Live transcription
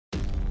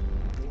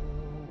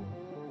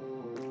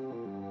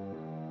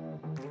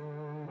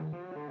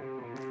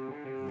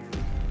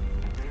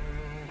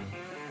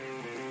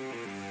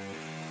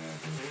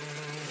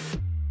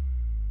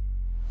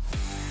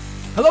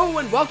Hello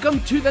and welcome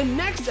to the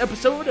next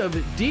episode of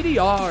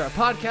DDR, a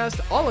podcast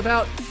all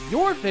about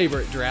your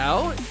favorite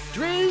drow,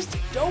 Drizzt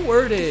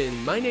Do'Urden.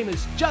 My name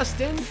is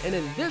Justin, and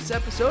in this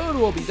episode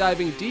we'll be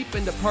diving deep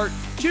into part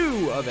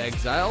 2 of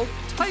Exile,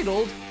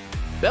 titled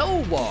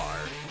Belwar,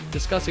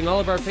 discussing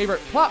all of our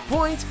favorite plot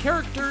points,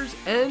 characters,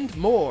 and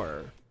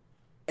more.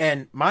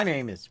 And my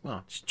name is,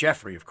 it's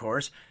Jeffrey, of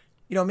course.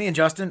 You know, me and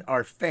Justin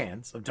are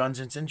fans of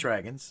Dungeons &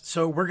 Dragons,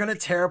 so we're going to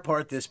tear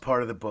apart this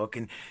part of the book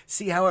and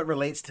see how it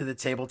relates to the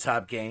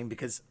tabletop game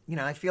because,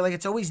 I feel like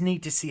it's always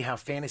neat to see how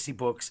fantasy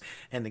books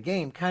and the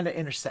game kind of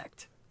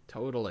intersect.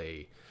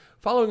 Totally.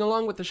 Following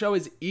along with the show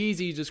is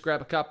easy. Just grab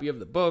a copy of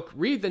the book,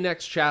 read the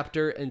next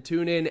chapter, and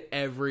tune in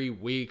every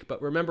week. But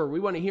remember,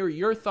 we want to hear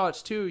your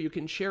thoughts too. You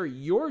can share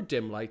your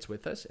dim lights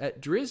with us at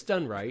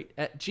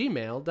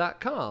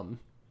drizdunright@gmail.com.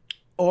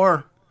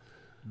 Or,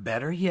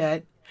 better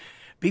yet,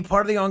 be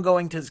part of the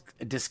ongoing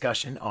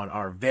discussion on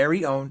our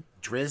very own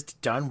Drizzt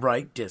Done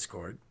Right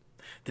Discord.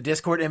 The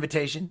Discord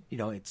invitation,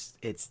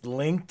 it's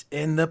linked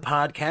in the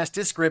podcast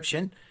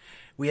description.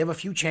 We have a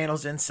few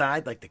channels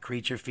inside, like the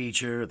Creature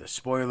Feature, the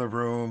Spoiler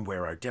Room,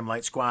 where our Dim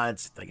Light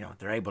Squads,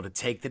 they're able to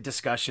take the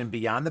discussion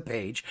beyond the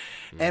page.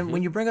 Mm-hmm. And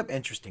when you bring up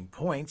interesting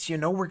points,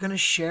 we're going to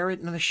share it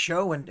in the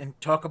show and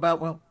talk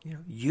about, you.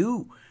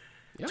 Yep.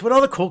 It's what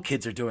all the cool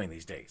kids are doing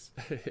these days.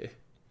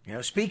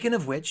 Speaking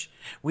of which,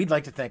 we'd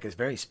like to thank a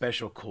very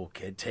special cool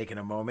kid taking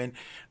a moment,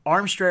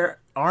 Armchair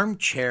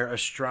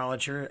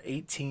Astrologer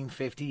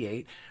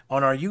 1858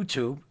 on our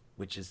YouTube,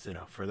 which is,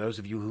 for those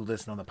of you who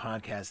listen on the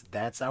podcast,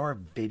 that's our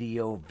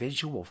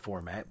visual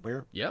format.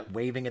 We're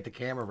waving at the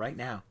camera right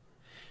now.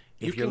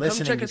 If you're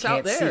listening, check us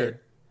out there.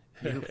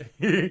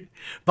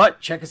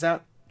 But check us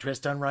out,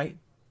 Drizzt Done Right.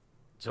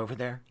 It's over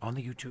there on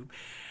the YouTube.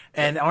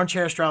 And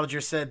Armchair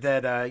Astrologer said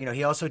that,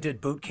 he also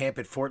did boot camp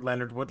at Fort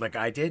Leonard Wood like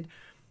I did.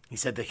 He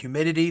said the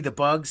humidity, the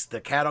bugs,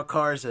 the cattle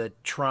cars,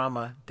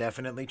 trauma,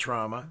 definitely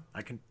trauma.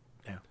 I can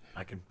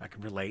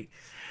relate.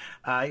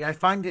 I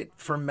find it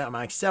for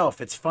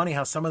myself, it's funny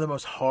how some of the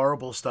most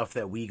horrible stuff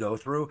that we go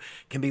through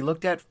can be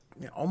looked at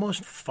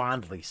almost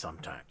fondly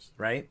sometimes,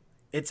 right?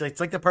 It's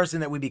like the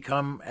person that we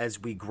become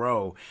as we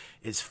grow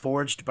is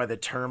forged by the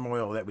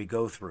turmoil that we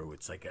go through.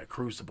 It's like a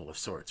crucible of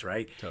sorts,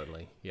 right?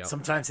 Totally. Yeah.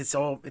 Sometimes it's I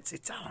don't know,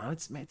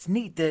 it's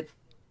neat that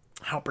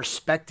how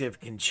perspective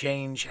can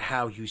change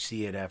how you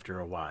see it after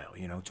a while.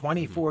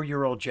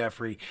 24-year-old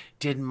Jeffrey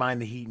didn't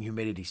mind the heat and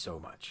humidity so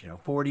much.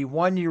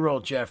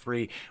 41-year-old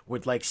Jeffrey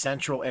would like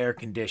central air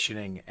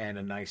conditioning and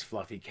a nice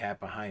fluffy cat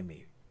behind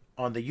me.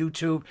 On the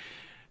YouTube,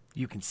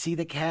 you can see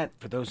the cat.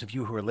 For those of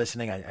you who are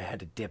listening, I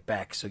had to dip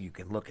back so you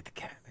can look at the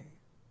cat.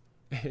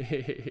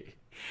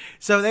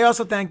 So they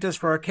also thanked us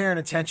for our care and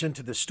attention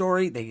to the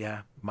story. They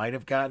might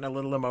have gotten a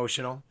little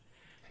emotional.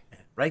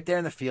 Right there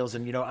in the fields,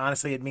 and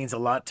honestly, it means a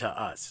lot to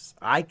us.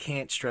 I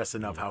can't stress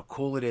enough how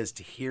cool it is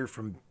to hear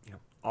from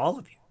all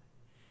of you.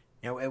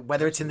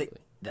 Whether it's in the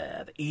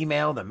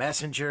email, the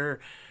messenger,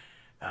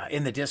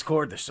 in the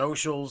Discord, the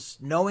socials,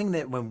 knowing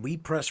that when we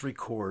press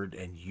record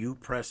and you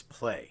press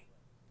play,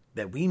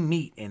 that we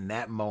meet in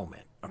that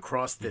moment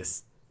across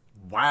this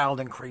wild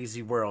and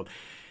crazy world.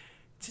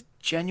 It's a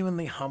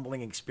genuinely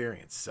humbling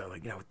experience. So,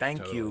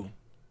 thank you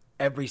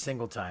every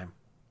single time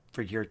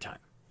for your time.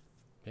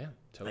 Yeah,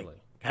 totally.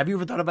 Have you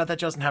ever thought about that,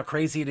 Justin? How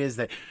crazy it is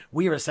that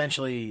we are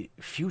essentially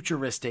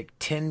futuristic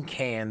tin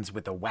cans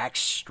with a wax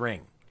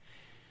string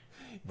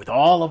with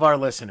all of our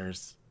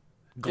listeners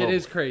globally.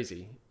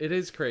 It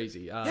is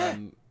crazy. I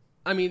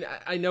mean,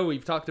 I know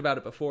we've talked about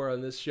it before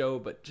on this show,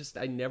 but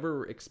I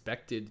never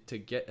expected to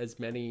get as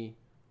many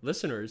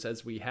listeners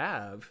as we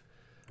have.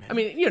 I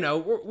mean,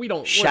 we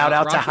don't... Shout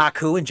out to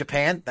Haku in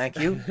Japan. Thank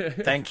you.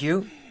 Thank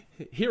you.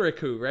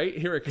 Hiraku, right?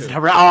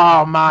 Hiraku.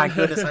 Oh my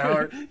goodness,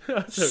 Howard.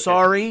 Okay.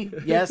 Sorry.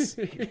 Yes.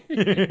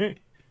 It's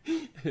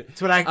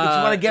what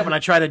I get when I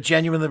try to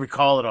genuinely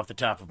recall it off the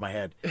top of my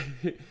head.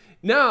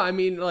 No, I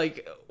mean,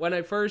 when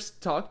I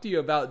first talked to you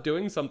about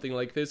doing something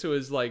like this, it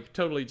was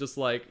totally just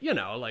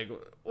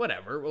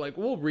whatever.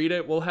 We'll read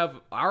it. We'll have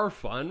our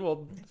fun.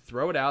 We'll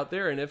throw it out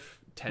there. And if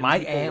 10 my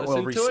people aunt listen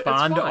will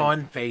respond to it,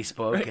 on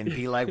Facebook and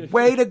be like,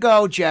 way to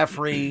go,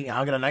 Jeffrey.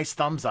 I'll get a nice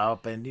thumbs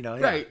up. And,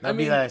 right. That'll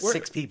be the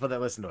 6 people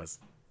that listen to us.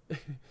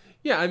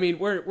 Yeah, I mean,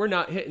 we're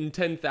not hitting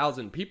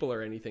 10,000 people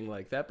or anything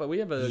like that, but we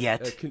have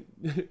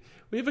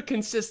we have a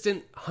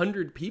consistent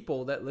 100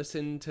 people that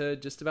listen to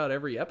just about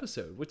every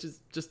episode, which is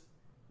just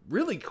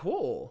really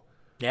cool.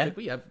 Yeah.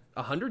 We have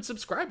 100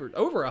 subscribers,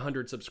 over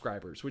 100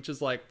 subscribers, which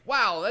is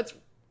wow,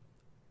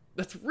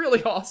 that's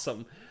really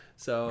awesome.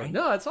 So, right.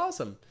 No, it's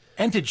awesome.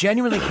 And to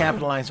genuinely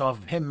capitalize off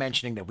of him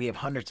mentioning that we have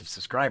hundreds of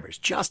subscribers,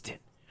 Justin,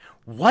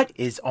 what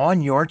is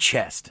on your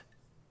chest?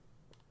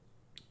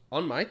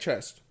 On my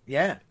chest?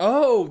 Yeah.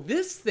 Oh,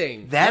 this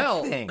thing.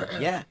 That thing,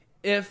 yeah.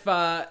 If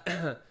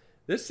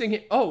this thing...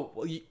 Oh,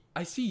 well,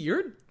 I see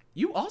you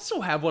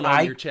also have one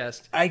on your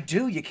chest. I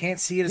do. You can't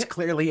see it as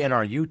clearly in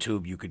our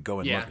YouTube. You could go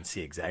and look and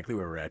see exactly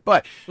where we're at.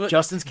 But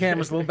Justin's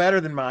camera's a little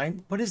better than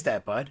mine. What is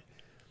that, bud?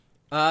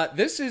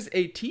 This is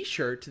a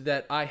t-shirt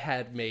that I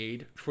had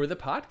made for the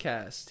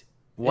podcast.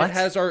 What?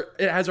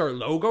 It has our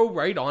logo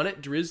right on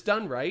it, Driz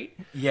Done Right.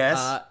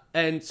 Yes.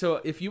 And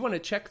so if you want to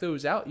check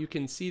those out, you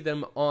can see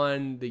them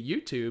on the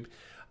YouTube.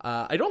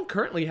 I don't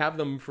currently have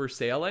them for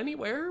sale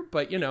anywhere,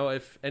 but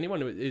if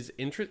anyone is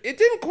interested, it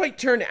didn't quite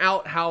turn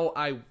out how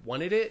I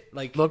wanted it.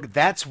 Like, look,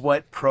 that's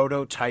what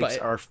prototypes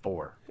are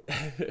for.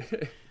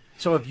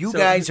 So if you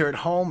guys are at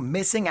home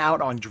missing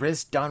out on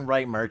Driz Done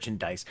Right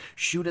merchandise,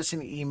 shoot us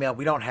an email.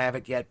 We don't have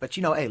it yet, but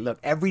hey, look,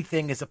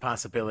 everything is a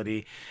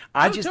possibility.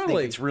 I just think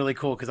it's really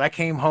cool because I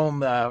came home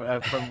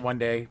from one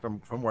day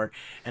from work,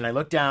 and I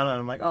looked down and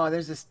I'm like, oh,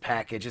 there's this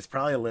package. It's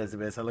probably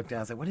Elizabeth's. I looked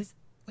down and I was like,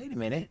 wait a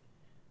minute.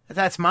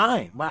 That's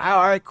mine. Well,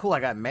 all right, cool. I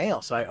got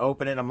mail. So I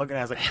open it. I'm looking at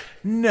it. I was like,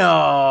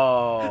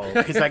 no.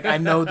 Because I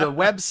know the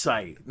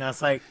website. And I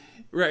was like,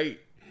 right.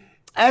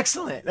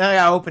 Excellent. And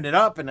I opened it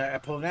up and I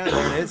pulled it out.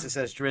 There it is. It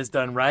says Driz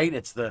Done Right.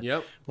 It's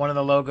one of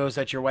the logos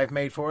that your wife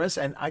made for us.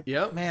 And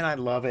man, I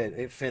love it.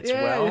 It fits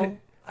well.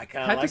 I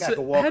kind of like I could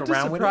walk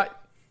around with it.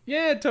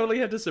 Yeah, totally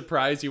had to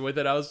surprise you with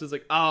it. I was just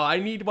like, oh, I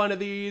need one of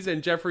these,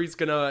 and Jeffrey's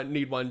gonna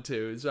need one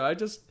too. So I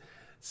just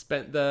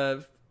spent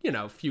the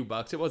few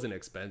bucks. It wasn't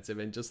expensive,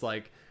 and just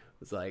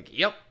was like,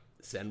 yep,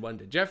 send one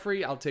to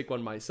Jeffrey. I'll take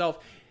one myself.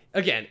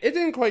 Again, it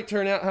didn't quite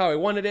turn out how I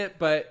wanted it,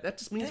 but that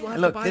just means we'll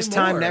have to buy this more.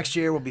 time next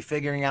year, we'll be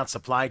figuring out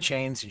supply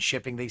chains and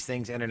shipping these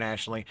things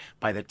internationally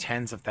by the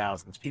tens of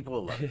thousands. People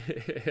will love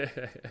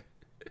it.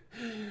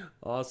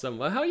 Awesome.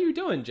 Well, how are you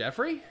doing,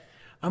 Jeffrey?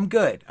 I'm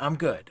good. I'm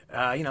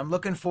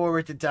looking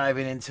forward to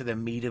diving into the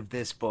meat of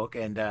this book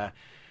and,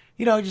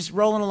 just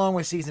rolling along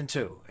with season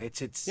 2.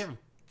 It's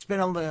been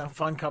a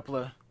fun couple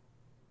of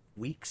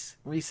weeks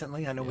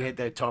recently. I know we had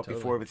that talk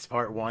before with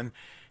part 1.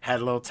 Had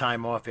a little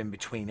time off in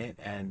between it,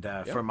 and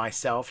for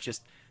myself,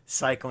 just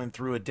cycling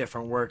through a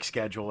different work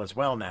schedule as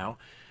well now.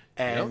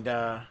 And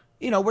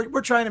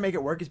we're trying to make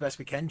it work as best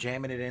we can,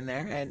 jamming it in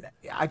there. And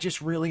I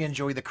just really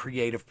enjoy the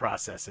creative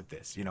process of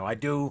this. I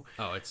do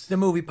the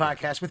movie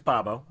podcast with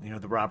Bobo,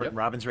 the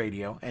Robin's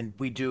Radio, and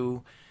we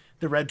do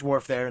the Red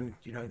Dwarf there, and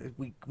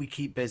we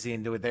keep busy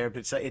and do it there.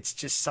 But it's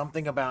just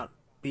something about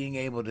being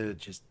able to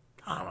just,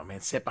 I don't know, man,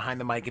 sit behind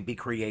the mic and be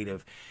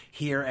creative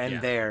here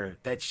and there.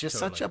 That's just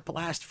such a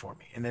blast for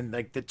me. And then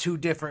the two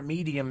different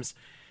mediums,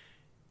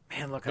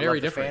 man, look, I love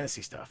the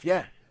fantasy stuff.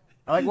 Yeah.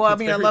 I love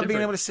being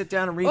able to sit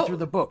down and read through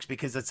the books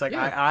because it's like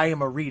I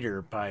am a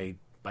reader by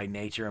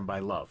nature and by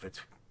love. It's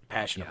a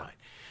passion of mine.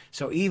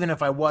 So even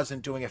if I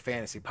wasn't doing a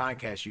fantasy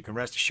podcast, you can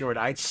rest assured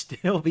I'd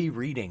still be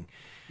reading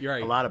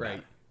a lot about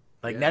it.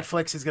 Like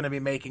Netflix is going to be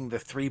making the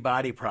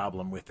 3-Body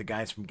Problem with the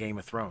guys from Game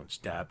of Thrones,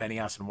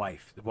 Benioff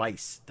and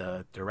Weiss,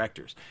 the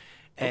directors.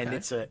 And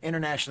it's an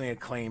internationally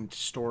acclaimed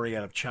story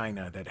out of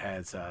China that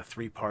has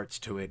 3 parts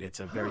to it. It's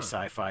a very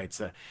sci-fi. It's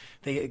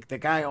the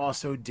guy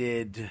also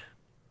did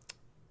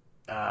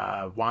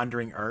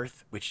Wandering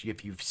Earth, which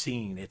if you've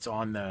seen, it's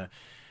on the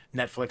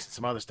Netflix and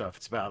some other stuff.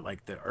 It's about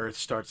like the Earth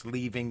starts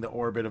leaving the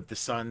orbit of the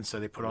sun, so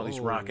they put all these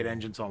rocket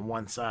engines on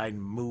one side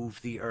and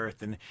move the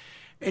Earth. And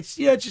it's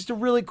just a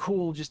really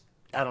cool, just,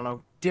 I don't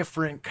know,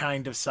 different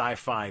kind of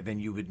sci-fi than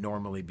you would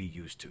normally be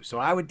used to. So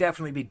I would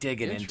definitely be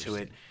digging into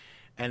it.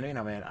 And,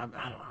 man, I don't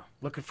know,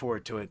 looking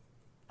forward to it.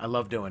 I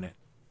love doing it.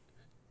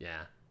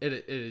 Yeah,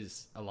 it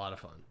is a lot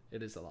of fun.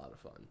 It is a lot of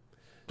fun.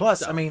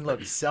 Plus, I mean,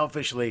 look,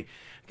 selfishly,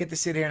 I get to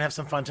sit here and have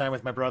some fun time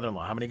with my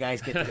brother-in-law. How many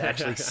guys get to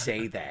actually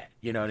say that?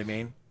 You know what I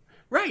mean?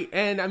 Right.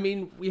 And, I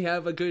mean, we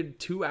have a good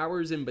 2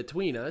 hours in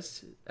between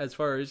us as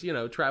far as,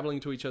 traveling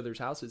to each other's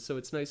houses. So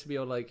it's nice to be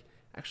able to,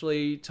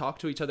 actually talk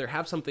to each other,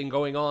 have something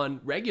going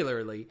on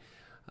regularly.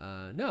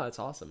 No, it's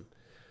awesome.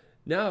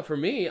 Now, for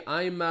me,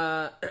 I'm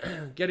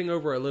getting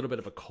over a little bit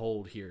of a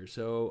cold here.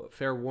 So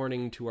fair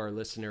warning to our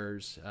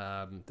listeners,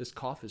 this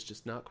cough is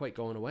just not quite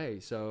going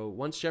away. So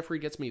once Jeffrey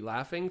gets me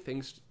laughing,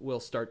 things will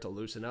start to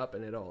loosen up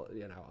and it'll,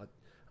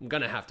 I'm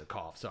going to have to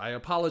cough. So I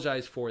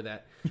apologize for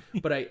that.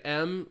 But I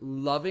am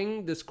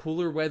loving this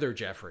cooler weather,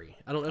 Jeffrey.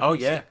 I don't know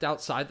if you stepped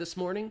outside this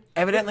morning.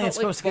 Evidently, it's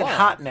supposed to get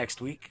hot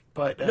next week.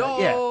 But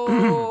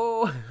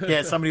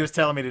yeah, somebody was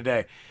telling me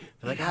today.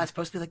 They're like, it's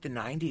supposed to be like the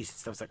 90s and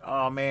stuff. I was like,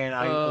 oh, man,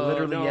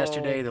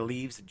 yesterday, the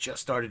leaves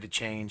just started to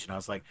change. And I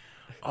was like,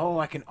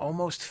 I can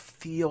almost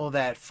feel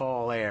that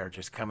fall air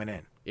just coming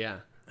in. Yeah.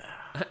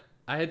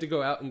 I had to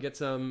go out and get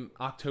some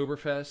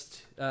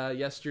Oktoberfest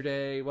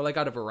yesterday. Well, I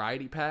got a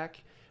variety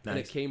pack. Nice. And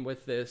it came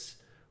with this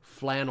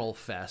flannel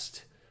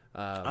fest,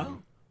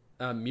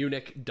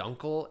 Munich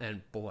Dunkel,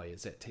 and boy,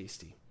 is it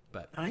tasty!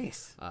 But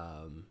nice.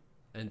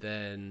 And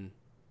then,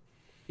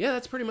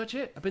 that's pretty much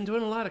it. I've been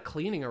doing a lot of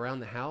cleaning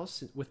around the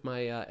house with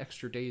my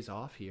extra days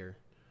off here,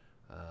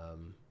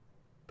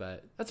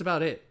 but that's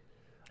about it.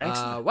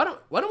 Excellent.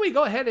 Why don't we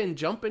go ahead and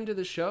jump into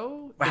the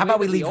show? Well, how about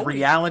we leave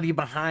reality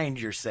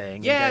behind? You're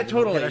saying,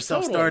 totally. Get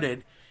ourselves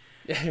started.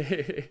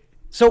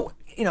 So,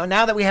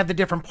 now that we have the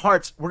different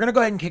parts, we're going to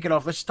go ahead and kick it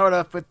off. Let's start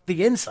off with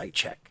the insight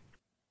check.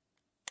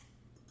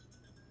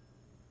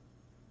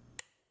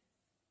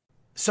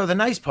 So the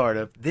nice part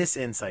of this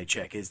insight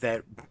check is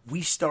that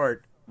we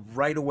start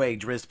right away.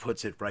 Driz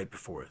puts it right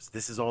before us.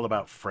 This is all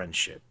about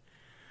friendship.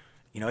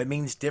 It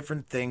means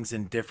different things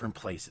in different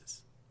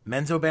places.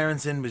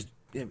 Menzoberranzan was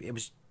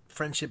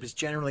friendship is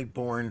generally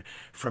born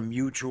from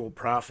mutual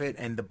profit,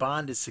 and the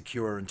bond is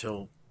secure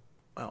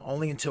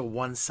only until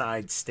one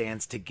side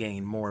stands to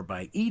gain more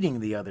by eating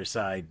the other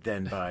side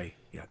than by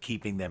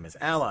keeping them as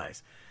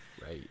allies.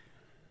 Right.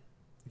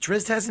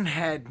 Drizzt hasn't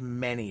had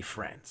many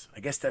friends. I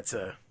guess that's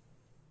a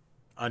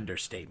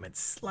understatement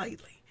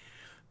slightly.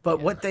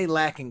 But what they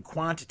lack in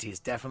quantity is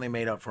definitely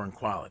made up for in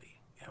quality.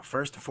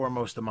 First and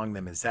foremost among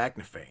them is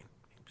Zaknafein.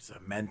 He was a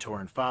mentor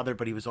and father,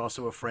 but he was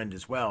also a friend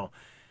as well.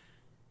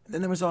 And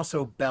then there was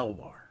also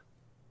Belwar.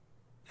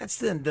 That's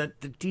the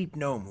deep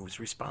gnome who was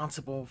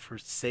responsible for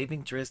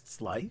saving Drizzt's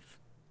life.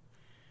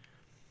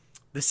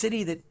 The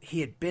city that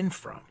he had been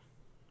from.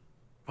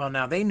 Well,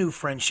 now they knew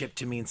friendship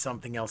to mean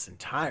something else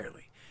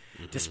entirely.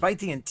 Despite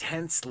the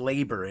intense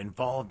labor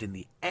involved in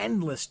the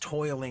endless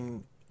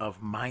toiling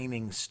of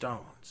mining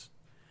stones,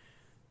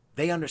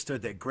 they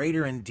understood that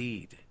greater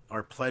indeed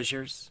are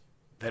pleasures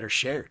that are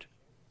shared.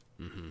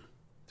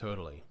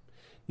 Totally.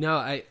 No,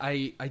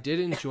 I did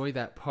enjoy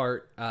that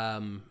part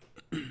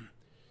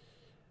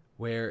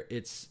where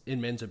it's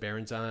in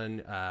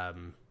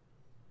Menzoberranzan.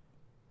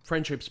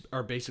 Friendships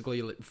are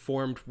basically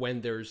formed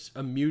when there's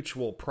a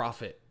mutual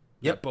profit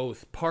that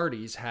both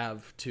parties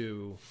have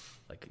to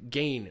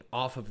gain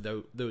off of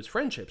those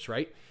friendships,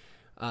 right?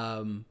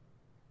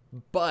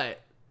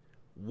 But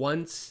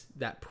once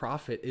that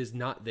profit is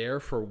not there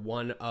for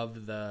one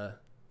of the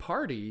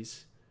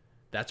parties,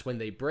 that's when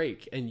they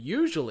break. And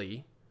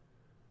usually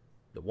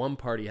the one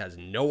party has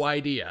no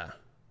idea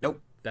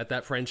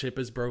that friendship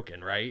is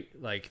broken, right?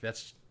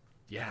 That's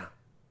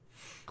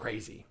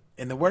crazy.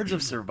 In the words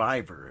of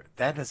Survivor,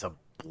 that is a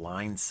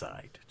blind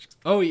side.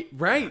 Oh,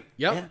 right.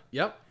 Yep.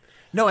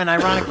 No, and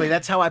ironically,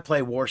 that's how I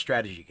play war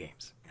strategy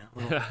games.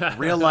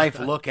 Real life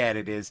look at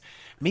it is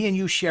me and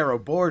you share a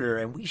border,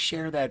 and we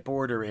share that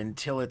border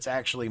until it's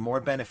actually more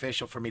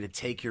beneficial for me to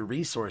take your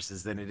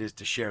resources than it is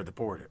to share the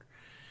border.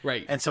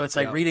 Right. And so it's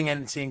like reading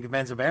and seeing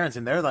Menzoberranzan,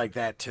 and they're like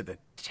that to the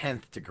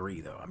 10th degree,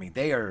 though. I mean,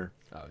 they are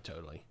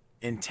totally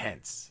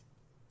intense.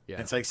 Yeah.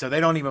 It's like, so they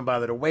don't even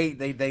bother to wait.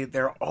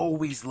 They're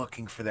always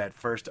looking for that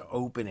first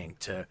opening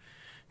to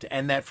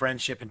end that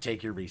friendship and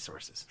take your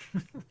resources.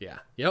 Yeah.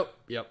 Yep.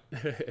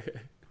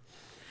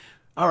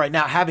 All right.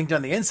 Now, having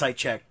done the insight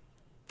check,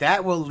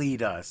 that will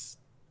lead us.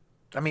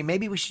 I mean,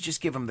 maybe we should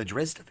just give them the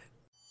Drizzt of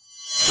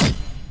it.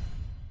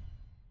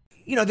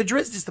 The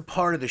Drizzt is the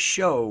part of the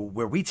show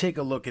where we take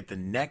a look at the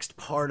next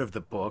part of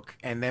the book,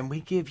 and then we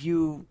give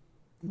you,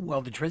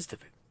 the Drizzt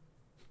of it.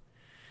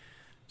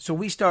 So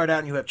we start out,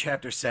 and you have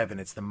Chapter 7.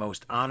 It's the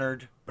most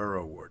honored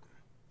Burrow Warden.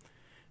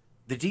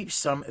 The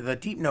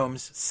deep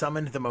gnomes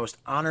summoned the most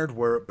honored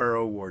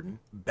Burrow Warden,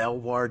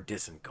 Belwar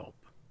Disenculp,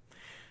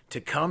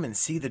 to come and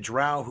see the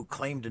drow who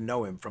claimed to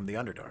know him from the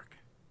Underdark.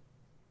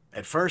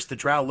 At first, the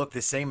drow looked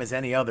the same as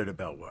any other to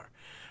Belwar,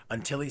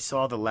 until he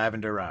saw the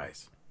lavender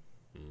eyes.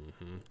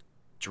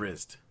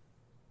 Drizzt.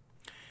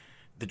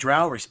 The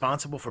drow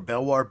responsible for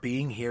Belwar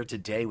being here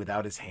today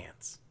without his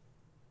hands.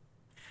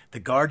 The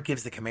guard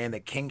gives the command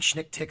that King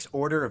Schnicktick's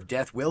order of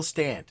death will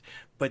stand,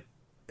 but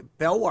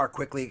Belwar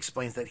quickly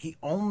explains that he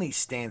only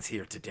stands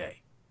here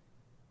today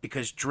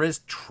because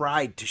Drizzt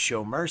tried to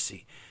show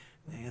mercy,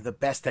 the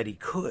best that he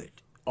could,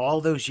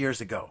 all those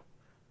years ago.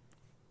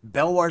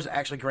 Belwar's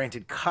actually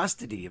granted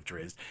custody of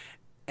Drizzt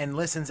and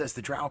listens as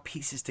the drow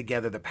pieces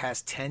together the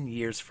past 10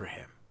 years for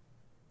him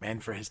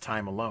and for his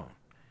time alone.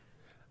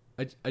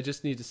 I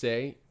just need to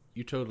say,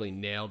 you totally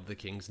nailed the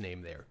king's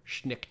name there.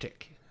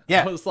 Schnicktick.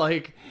 Yeah. I was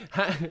like,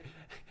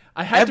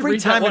 I had every to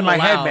read time that in one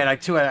my head, aloud. man,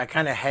 I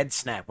kind of head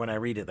snap when I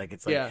read it. Like,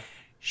 it's like,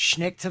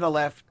 schnick to the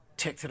left,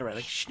 tick to the right.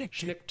 Like,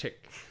 schnick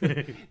tick.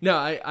 No,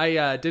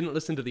 I didn't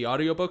listen to the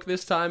audiobook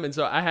this time, and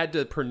so I had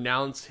to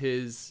pronounce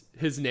his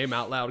name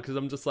out loud because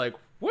I'm just like,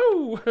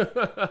 woo!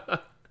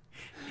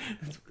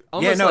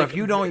 If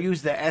you don't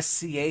use the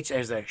SCH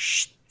as a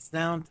sh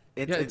sound,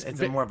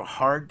 it's more of a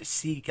hard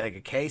C, like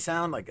a K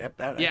sound. Like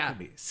that could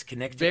be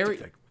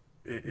connected.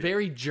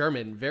 Very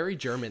German there.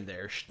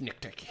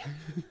 Schnicktick.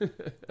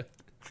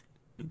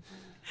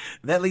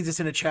 That leads us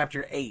into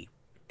Chapter 8,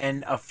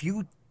 and a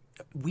few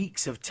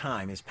weeks of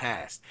time has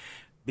passed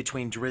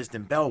between Drizzt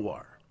and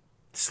Belwar,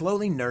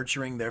 slowly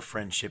nurturing their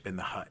friendship in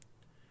the hut.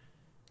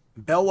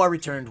 Belwar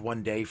returned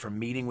one day from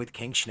meeting with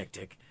King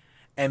Schnicktick,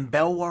 and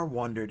Belwar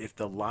wondered if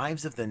the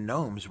lives of the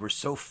gnomes were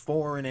so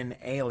foreign and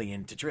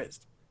alien to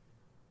Drizzt.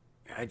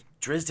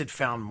 Drizzt had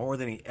found more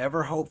than he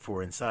ever hoped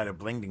for inside of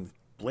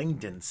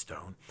Blingden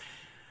Stone,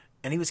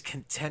 and he was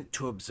content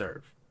to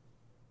observe.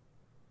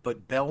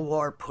 But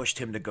Belwar pushed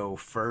him to go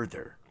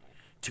further,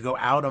 to go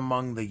out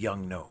among the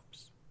young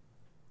gnomes.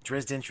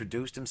 Drizzt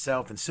introduced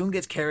himself and soon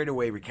gets carried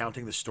away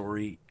recounting the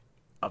story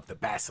of the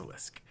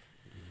basilisk.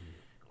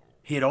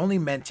 He had only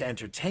meant to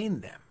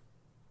entertain them,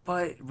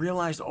 but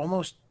realized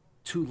almost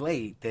too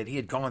late that he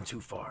had gone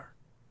too far.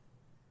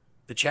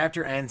 The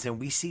chapter ends and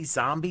we see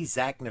zombie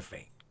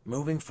Zaknafein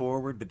moving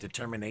forward with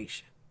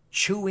determination,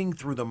 chewing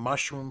through the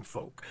mushroom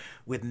folk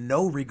with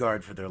no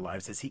regard for their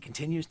lives as he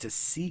continues to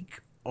seek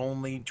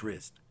only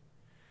Drizzt.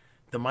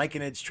 The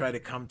Myconids try to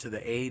come to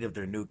the aid of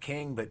their new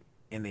king, but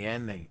in the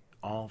end, they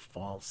all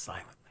fall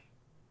silently.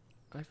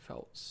 I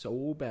felt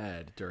so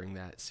bad during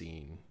that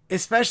scene.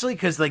 Especially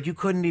because, like, you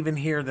couldn't even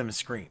hear them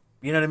scream.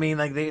 You know what I mean?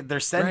 Like, they're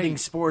sending Right.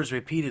 spores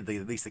repeatedly,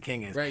 at least the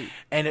king is. Right.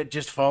 And it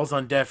just falls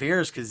on deaf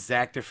ears because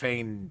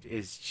Zactophanes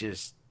is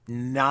just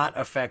not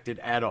affected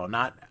at all,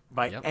 not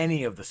by Yep.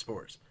 any of the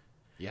spores.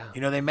 Yeah.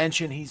 You know, they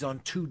mention he's on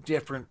 2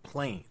 different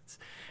planes.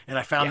 And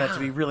I found that to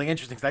be really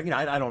interesting because,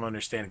 I don't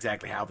understand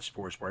exactly how the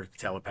spores work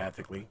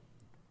telepathically.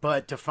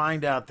 But to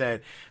find out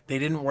that they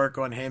didn't work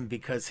on him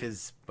because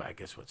his, I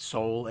guess,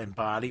 soul and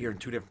body are in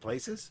 2 different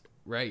places,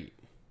 Right.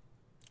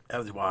 that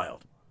was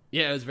wild.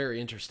 Yeah, it was very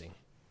interesting.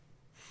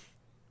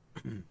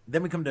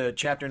 Then we come to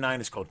chapter 9.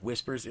 It's called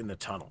Whispers in the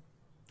Tunnel.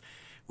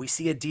 We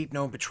see a deep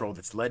gnome patrol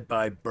that's led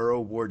by Burrow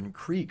Warden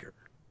Krieger.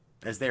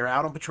 As they are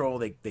out on patrol,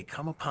 they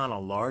come upon a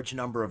large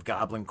number of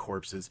goblin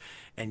corpses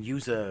and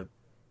use a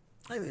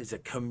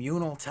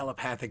communal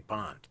telepathic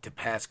bond to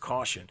pass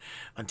caution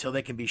until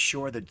they can be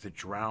sure that the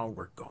drow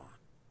were gone.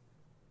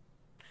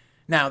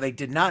 Now, they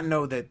did not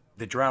know that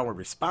the drow were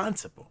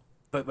responsible,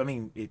 but,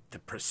 the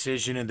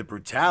precision and the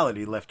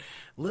brutality left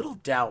little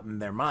doubt in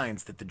their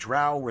minds that the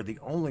drow were the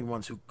only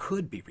ones who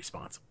could be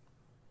responsible.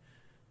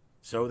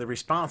 So the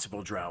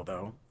responsible drow,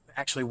 though,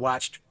 actually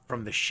watched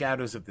from the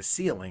shadows of the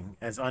ceiling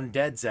as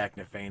undead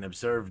Zacnophane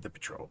observed the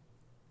patrol.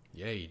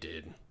 Yeah, he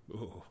did.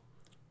 Ooh.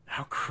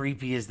 How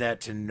creepy is that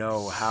to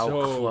know how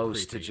So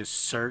close creepy. to just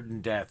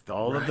certain death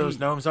all of Right. those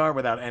gnomes are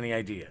without any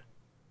idea?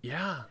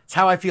 Yeah. It's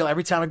how I feel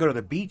every time I go to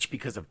the beach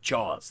because of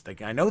Jaws.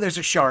 Like, I know there's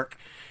a shark,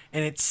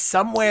 and it's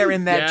somewhere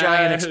in that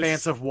giant Yes.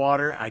 expanse of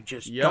water. I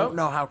just Yep. don't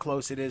know how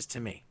close it is to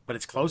me. But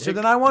it's closer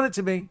than I want it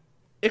to be.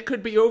 It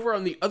could be over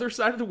on the other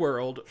side of the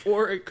world,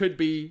 or it could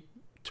be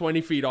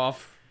 20 feet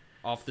off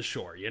the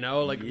shore, you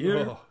know? Like, Yeah.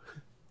 ugh.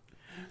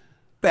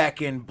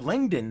 Back in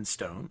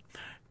Blingdenstone,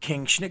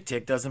 King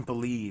Schnicktick doesn't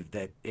believe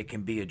that it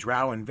can be a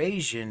drow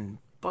invasion,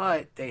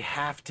 but they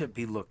have to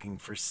be looking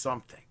for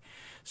something.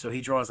 So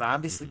he draws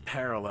obviously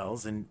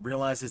parallels and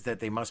realizes that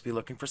they must be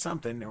looking for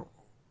something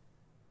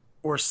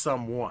or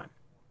someone.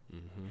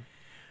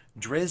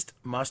 Drizzt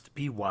must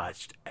be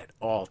watched at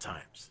all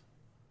times.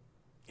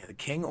 The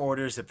king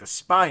orders that the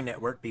spy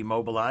network be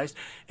mobilized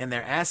and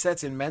their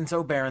assets in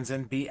Menzo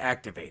Berenzon be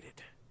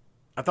activated.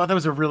 I thought that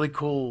was a really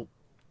cool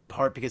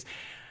part because,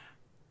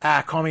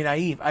 call me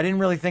naive, I didn't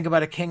really think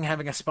about a king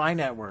having a spy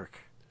network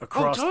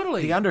across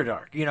totally. the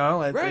Underdark. You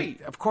know,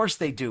 Right. Of course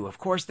they do. Of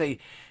course they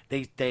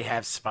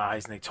have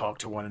spies and they talk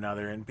to one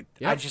another. And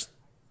Yep.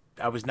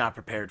 I was not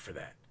prepared for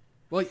that.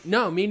 Well,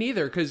 no, me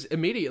neither, because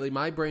immediately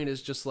my brain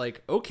is just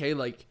like, okay,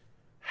 like,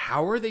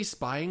 how are they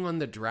spying on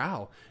the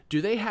drow?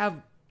 Do they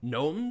have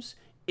gnomes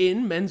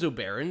in Menzo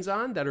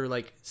Berenzon that are,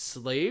 like,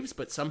 slaves,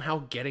 but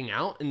somehow getting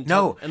out? And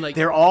No, and like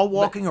they're all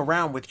walking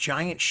around with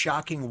giant,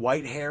 shocking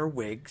white hair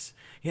wigs.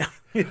 Yeah,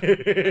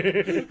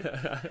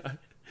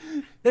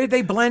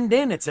 they blend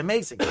in. It's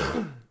amazing.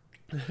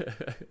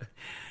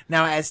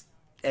 Now,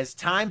 as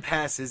time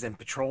passes and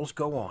patrols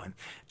go on,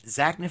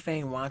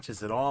 Zacnophane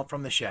watches it all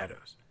from the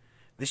shadows.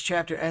 This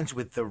chapter ends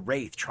with the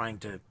Wraith trying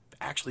to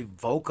actually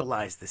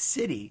vocalize the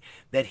city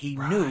that he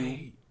knew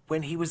Right.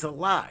 when he was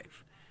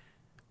alive.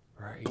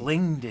 Right.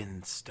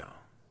 Blingdenstone.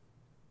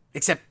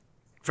 Except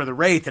for the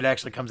Wraith, it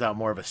actually comes out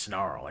more of a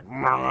snarl. Like,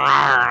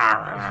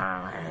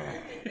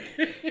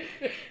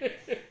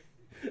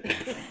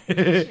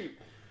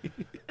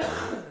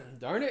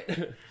 Darn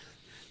it.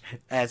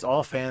 as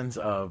all fans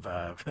of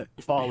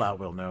Fallout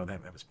will know,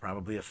 that was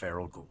probably a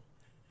feral ghoul.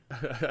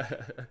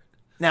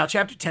 Now,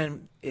 chapter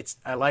 10,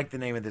 I like the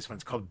name of this one.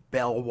 It's called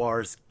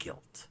Belwar's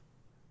Guilt.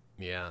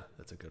 Yeah,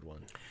 that's a good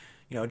one.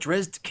 You know,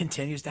 Drizzt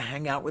continues to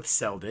hang out with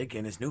Seldig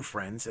and his new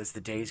friends as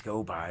the days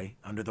go by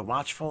under the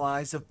watchful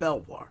eyes of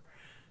Belwar,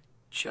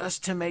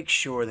 just to make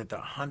sure that the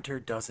hunter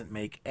doesn't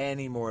make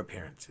any more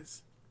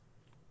appearances.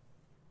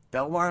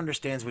 Belwar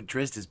understands what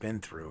Drizzt has been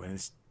through, and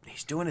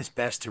he's doing his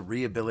best to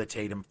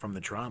rehabilitate him from the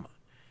trauma.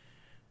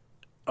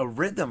 A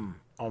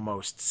rhythm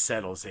almost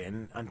settles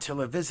in until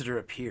a visitor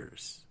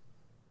appears.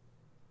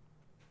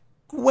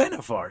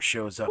 Gwenevere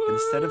shows up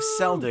instead of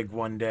Seldig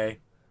one day.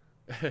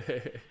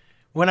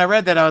 When I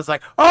read that, I was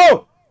like,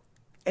 oh!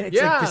 And it's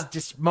Yeah. like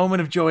this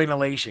moment of joy and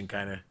elation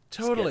kind of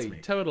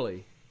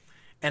Totally.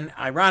 And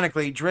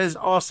ironically, Drizzt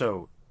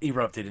also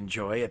erupted in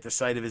joy at the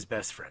sight of his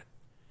best friend.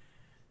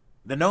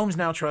 The gnomes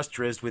now trust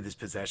Drizzt with his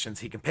possessions.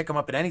 He can pick them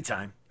up at any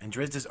time, and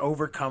Drizzt is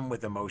overcome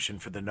with emotion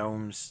for the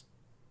gnomes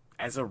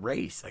as a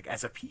race, like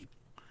as a people.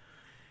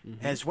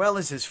 As well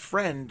as his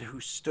friend who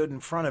stood in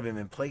front of him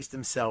and placed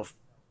himself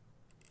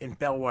in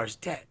Belwar's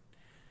debt.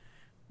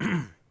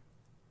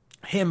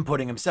 Him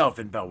putting himself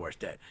in Belwar's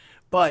debt.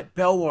 But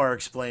Belwar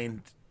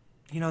explained,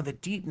 the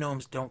deep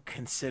gnomes don't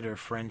consider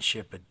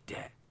friendship a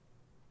debt.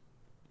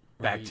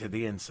 Back to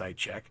the insight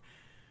check.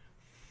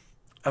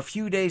 A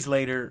few days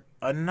later,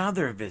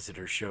 another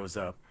visitor shows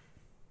up.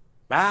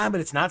 But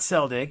it's not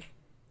Seldig,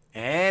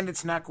 and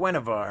it's not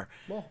Gwenevere.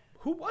 Well,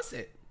 who was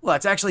it? Well,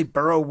 it's actually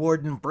Burrow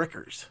Warden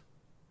Brickers.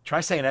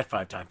 Try saying that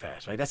 5 times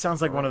fast, right? That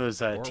sounds like one of those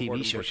TV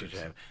Warden shows you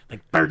Breakers. have.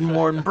 Like Burden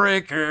Warden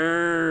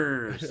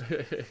Breakers.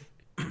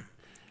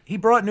 He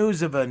brought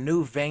news of a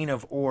new vein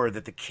of ore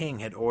that the king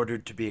had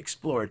ordered to be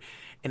explored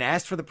and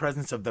asked for the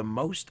presence of the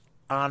most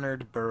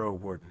honored borough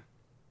warden.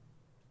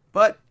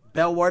 But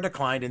Belwar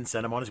declined and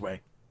sent him on his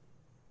way.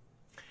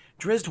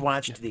 Drizzt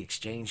watched the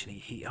exchange and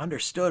he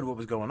understood what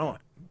was going on.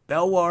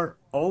 Belwar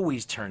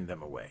always turned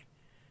them away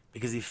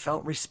because he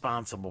felt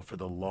responsible for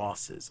the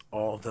losses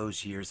all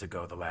those years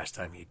ago, the last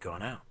time he'd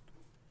gone out.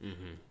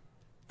 Mm-hmm.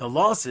 The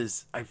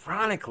losses,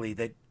 ironically,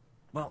 that,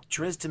 well,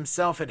 Drizzt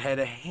himself had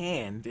a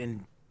hand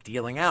in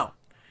dealing out.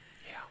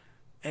 Yeah.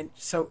 And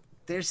so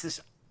there's this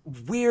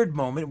weird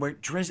moment where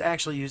Drizzt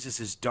actually uses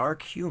his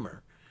dark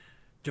humor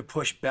to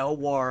push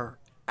Belwar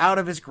out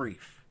of his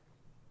grief.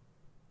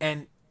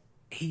 And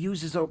he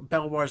uses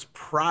Belwar's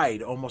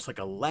pride almost like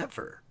a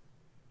lever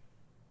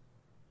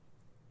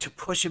to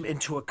push him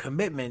into a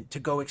commitment to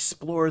go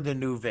explore the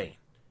new vein.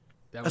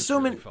 That was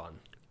Assuming, really fun.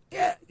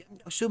 Yeah,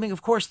 assuming,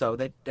 of course, though,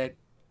 that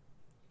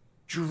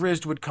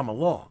Drizzt would come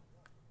along.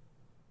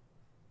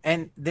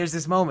 And there's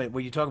this moment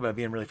where you talk about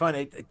being really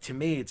fun. To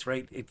me, it's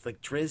right. It's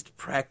like Drizzt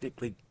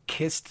practically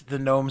kissed the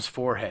gnome's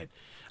forehead.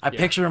 I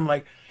picture him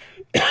like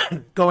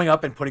going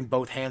up and putting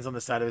both hands on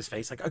the side of his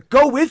face, like, "I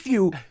go with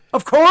you,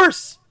 of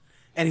course."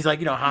 And he's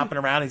like, hopping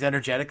around. He's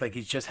energetic, like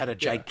he's just had a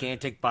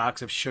gigantic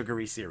box of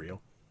sugary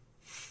cereal.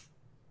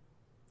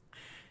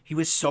 He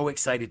was so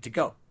excited to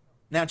go.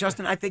 Now,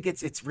 Justin, I think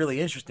it's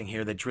really interesting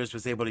here that Drizzt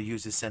was able to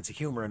use his sense of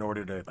humor in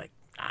order to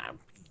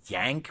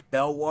yank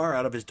Belwar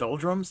out of his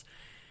doldrums.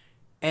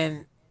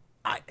 And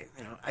I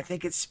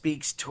think it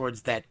speaks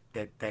towards that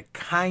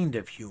kind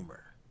of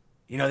humor.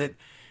 That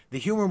the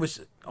humor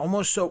was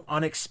almost so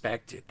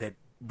unexpected that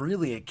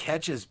really it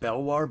catches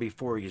Belwar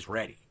before he's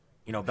ready.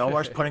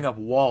 Belwar's putting up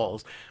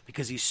walls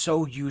because he's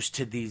so used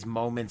to these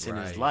moments in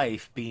his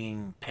life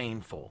being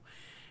painful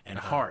and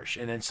harsh.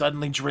 And then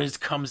suddenly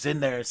Drizzt comes in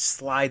there,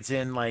 slides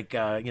in like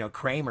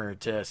Kramer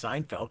to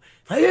Seinfeld.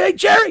 Hey,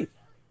 Jerry!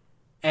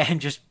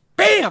 And just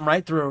bam,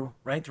 right through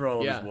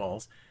all of his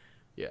walls.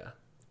 Yeah.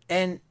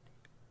 And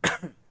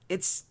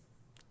it's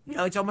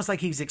almost like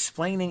he's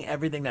explaining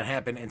everything that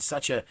happened in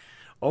such a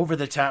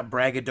over-the-top,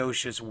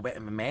 braggadocious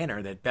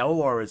manner that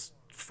Belwar is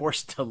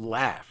forced to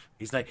laugh.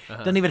 He's like,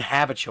 doesn't even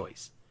have a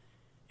choice.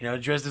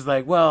 Drizzt is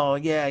like, well,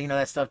 yeah,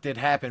 that stuff did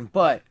happen,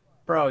 but,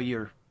 bro,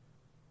 your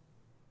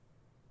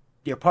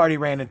party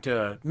ran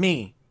into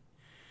me,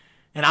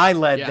 and I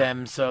led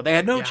them, so they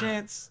had no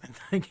chance.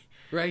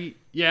 Right.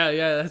 Yeah,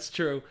 that's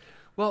true.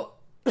 Well,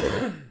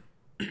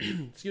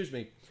 excuse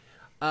me.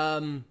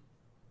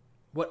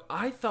 What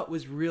I thought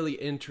was really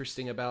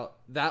interesting about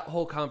that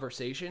whole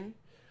conversation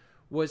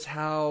was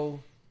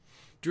how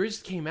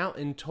Drizzt came out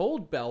and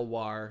told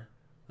Belwar,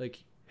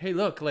 like, hey,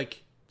 look,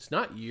 like, it's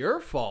not your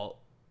fault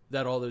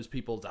that all those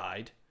people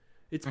died.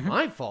 It's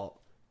my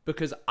fault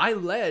because I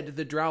led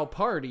the Drow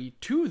party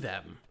to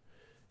them.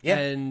 Yeah.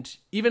 And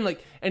even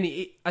like,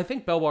 I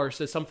think Belwar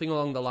says something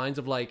along the lines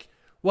of like,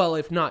 well,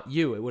 if not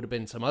you, it would have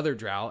been some other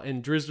Drow.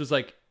 And Drizzt was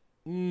like,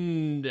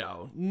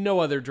 no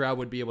other Drow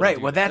would be able to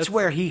do well, that's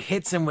where he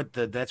hits him with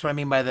that's what I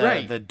mean by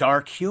the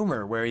dark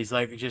humor, where he's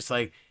like, just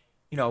like,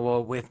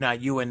 well, if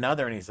not you,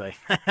 another. And he's like,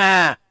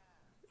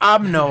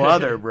 I'm no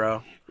other,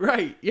 bro.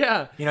 Right,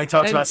 yeah. He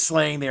talks about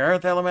slaying the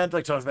earth elemental.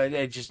 He talks about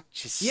it, just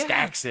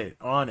stacks it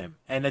on him.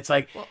 And it's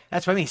like,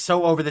 that's what I mean,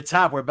 so over the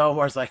top, where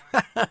Belwar's like,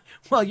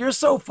 well, you're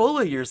so full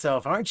of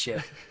yourself, aren't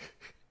you?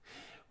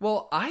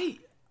 Well,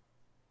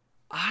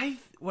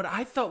 what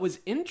I thought was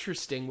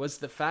interesting was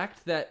the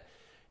fact that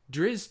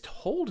Drizzt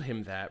told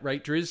him that,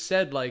 right? Drizzt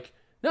said, like,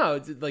 no,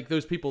 like,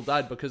 those people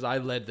died because I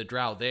led the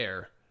Drow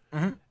there.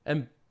 Mm-hmm.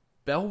 And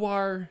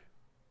Belwar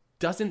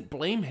doesn't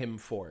blame him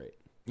for it.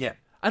 Yeah.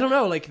 I don't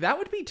know, like, that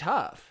would be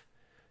tough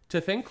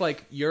to think,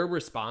 like, you're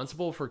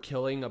responsible for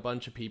killing a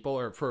bunch of people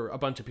or for a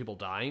bunch of people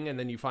dying, and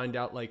then you find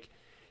out, like,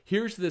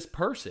 here's this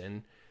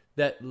person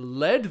that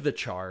led the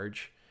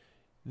charge.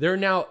 They're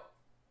now,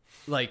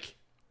 like,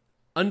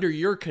 under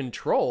your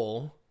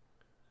control,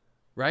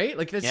 right?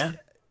 Like, that's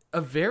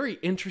a very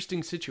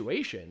interesting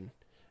situation.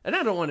 And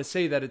I don't want to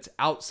say that it's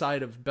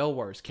outside of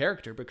Belwar's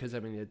character, because, I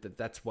mean,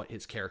 that's what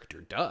his character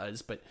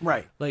does, but,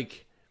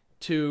 like,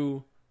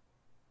 to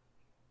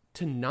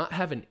not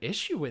have an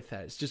issue with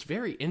that is just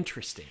very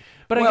interesting.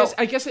 But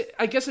I guess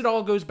it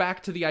all goes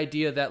back to the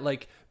idea that,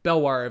 like,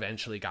 Belwar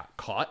eventually got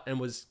caught and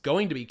was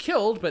going to be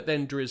killed, but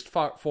then Drizzt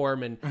fought for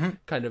him and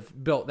kind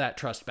of built that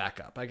trust back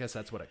up. I guess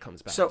that's what it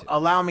comes back to. So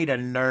allow me to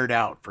nerd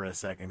out for a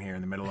second here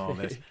in the middle of all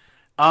this.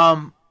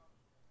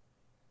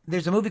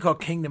 There's a movie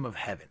called Kingdom of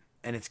Heaven,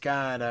 and it's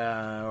got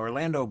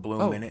Orlando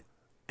Bloom in it.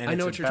 And I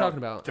know what you're talking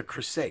about. The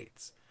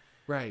Crusades.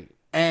 Right.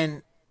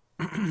 And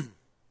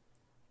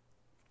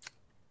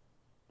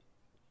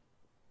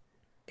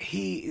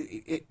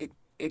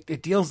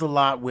it deals a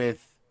lot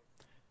with,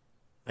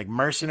 like,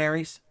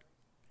 mercenaries,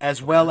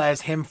 as well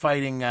as him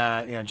fighting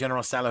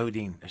General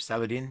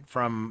Saladin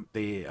from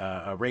the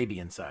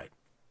Arabian side.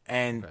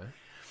 And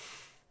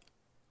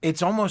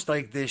it's almost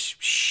like this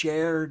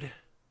shared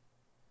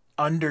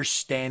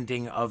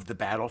understanding of the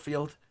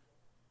battlefield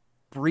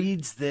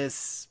breeds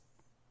this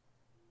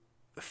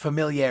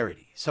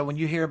familiarity. So when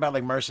you hear about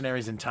like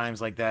mercenaries in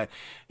times like that,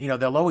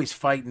 they'll always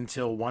fight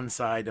until one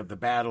side of the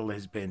battle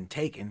has been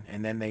taken,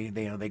 and then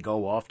they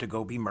go off to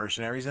go be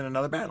mercenaries in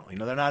another battle.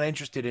 They're not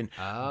interested in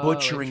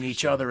butchering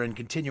each other and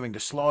continuing to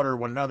slaughter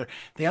one another.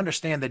 They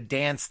understand the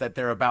dance that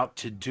they're about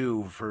to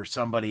do for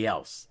somebody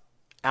else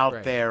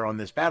out there on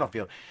this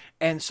battlefield.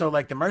 And so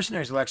like the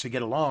mercenaries will actually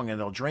get along, and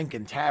they'll drink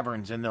in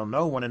taverns, and they'll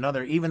know one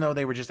another, even though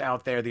they were just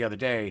out there the other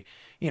day,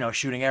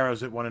 shooting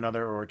arrows at one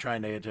another or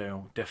trying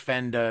to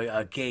defend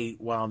a gate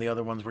while the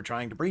other ones were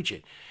trying to breach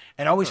it.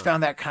 And I always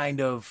found that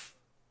kind of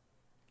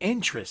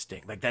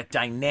interesting, like that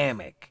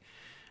dynamic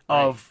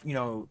of,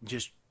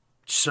 just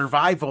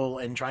survival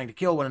and trying to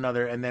kill one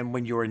another. And then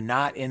when you're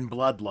not in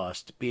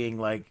bloodlust, being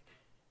like,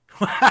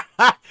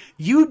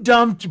 you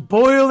dumped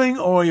boiling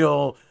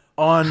oil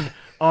on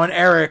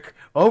Eric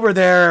over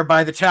there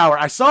by the tower.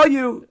 I saw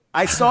you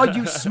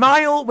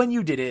smile when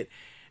you did it.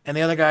 And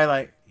the other guy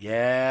like,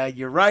 yeah,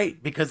 you're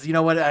right. Because you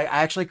know what? I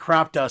actually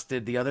crop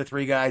dusted the other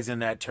 3 guys in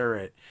that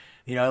turret.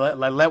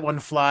 Let one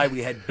fly.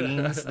 We had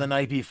beans the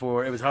night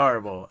before. It was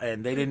horrible.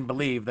 And they didn't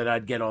believe that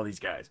I'd get all these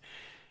guys.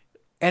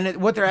 And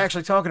what they're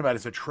actually talking about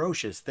is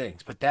atrocious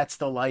things. But that's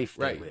the life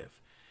they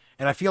live.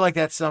 And I feel like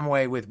that's some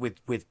way with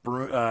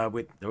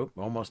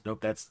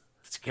that's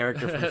a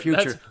character from the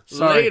future.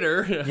 Sorry.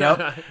 Later.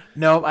 Yep.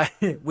 No,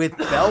 with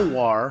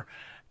Belwar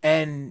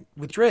and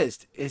with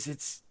Drizzt,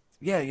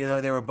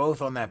 they were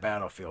both on that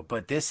battlefield,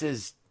 but this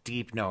is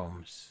deep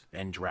gnomes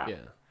and Drow.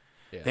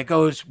 Yeah. That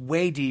goes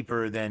way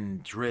deeper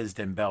than Drizzt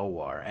and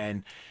Belwar.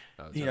 And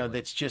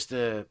that's just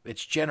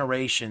it's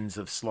generations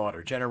of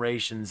slaughter,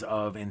 generations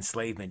of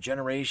enslavement,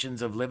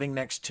 generations of living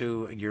next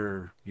to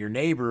your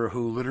neighbor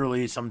who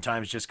literally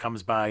sometimes just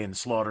comes by and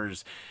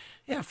slaughters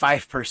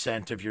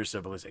 5% of your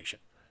civilization.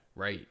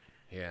 Right.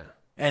 Yeah.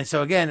 And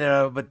so again,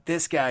 but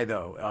this guy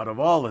though, out of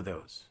all of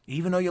those,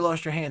 even though you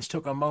lost your hands,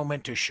 took a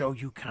moment to show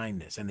you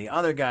kindness. And the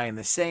other guy in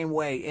the same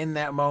way, in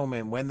that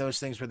moment, when those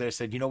things were there,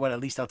 said, you know what,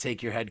 at least I'll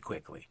take your head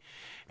quickly.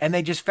 And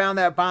they just found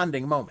that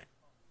bonding moment.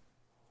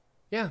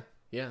 Yeah.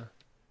 Yeah.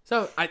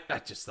 So I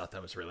just thought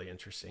that was really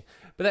interesting.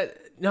 But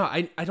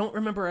I don't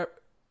remember.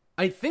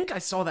 I think I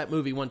saw that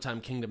movie one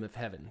time, Kingdom of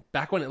Heaven,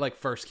 back when it like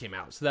first came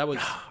out. So that was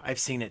I've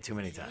seen it too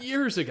many times.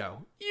 Years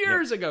ago.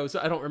 So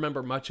I don't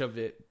remember much of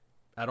it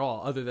at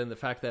all, other than the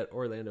fact that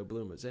Orlando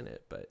Bloom was in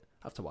it. But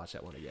I'll have to watch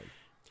that one again.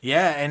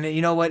 Yeah, and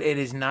you know what? It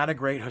is not a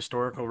great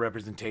historical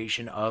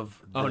representation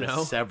of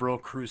the several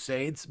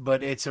crusades,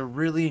 but it's a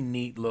really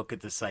neat look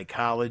at the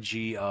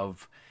psychology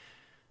of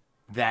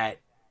that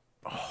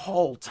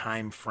whole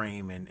time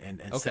frame and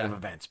set of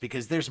events,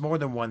 because there's more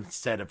than one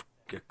set of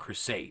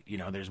crusade.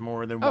 There's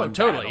more than one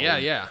totally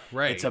battle. Yeah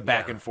right. It's a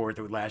back and forth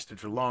that lasted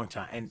for a long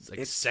time, and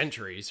it's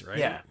centuries, right?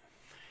 Yeah.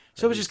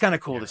 So it was just kind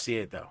of cool to see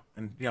it though.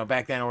 And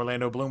back then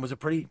Orlando Bloom was a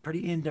pretty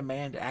in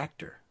demand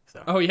actor.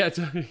 So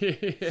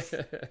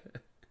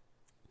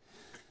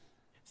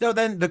So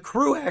then the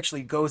crew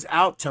actually goes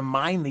out to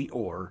mine the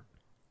ore,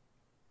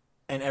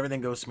 and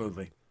everything goes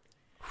smoothly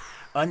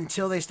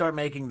until they start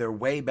making their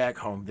way back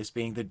home, this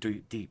being the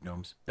deep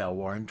gnomes,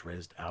 Belwar and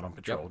Drizzt, out on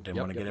patrol. Didn't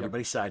want to get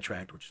everybody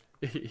sidetracked, which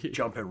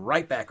jumping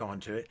right back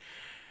onto it.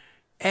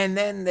 And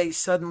then they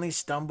suddenly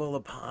stumble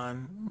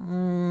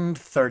upon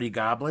 30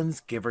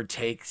 goblins, give or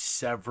take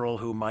several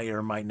who might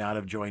or might not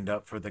have joined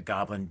up for the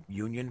Goblin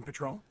Union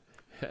Patrol.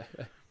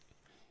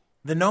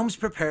 The gnomes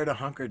prepare to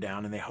hunker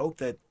down, and they hope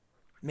that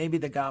maybe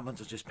the goblins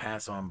will just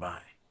pass on by.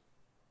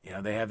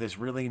 They have this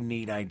really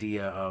neat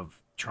idea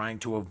of trying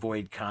to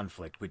avoid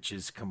conflict, which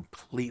is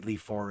completely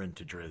foreign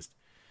to Drizzt.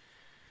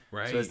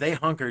 Right. So as they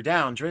hunker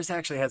down, Drizzt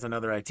actually has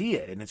another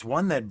idea, and it's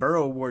one that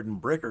Burrow Warden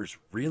Brickers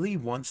really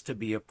wants to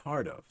be a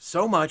part of.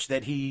 So much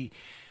that he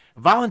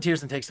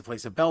volunteers and takes the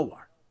place of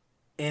Belwar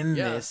in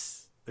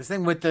this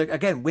thing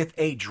with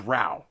a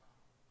drow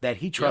that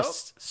he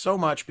trusts so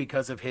much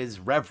because of his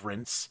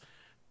reverence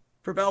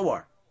for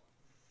Belwar.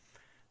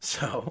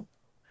 So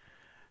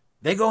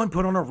they go and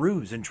put on a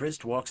ruse, and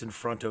Drizzt walks in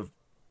front of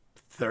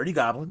 30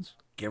 goblins,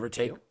 give or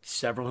take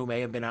several who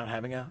may have been out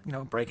having a,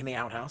 break in the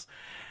outhouse.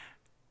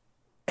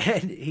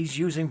 And he's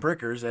using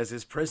Brickers as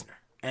his prisoner.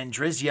 And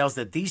Drizzt yells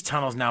that these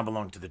tunnels now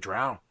belong to the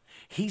drow.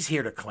 He's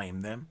here to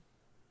claim them.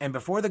 And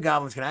before the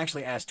goblins can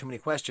actually ask too many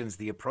questions,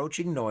 the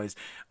approaching noise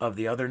of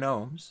the other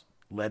gnomes,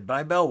 led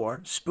by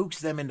Belwar, spooks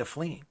them into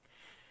fleeing.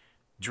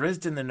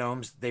 Drizzt and the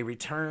gnomes, they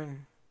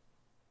return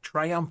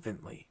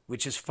triumphantly,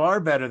 which is far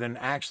better than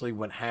actually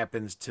what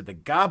happens to the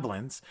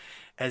goblins,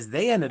 as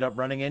they ended up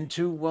running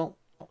into,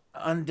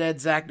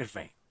 undead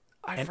Zactophain.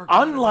 And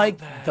unlike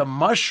the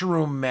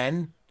mushroom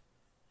men,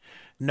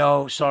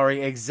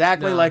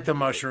 like the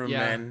mushroom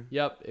men.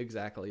 Yep,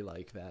 exactly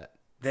like that.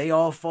 They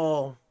all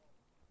fall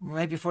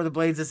right before the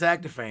blades of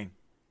Zactophain.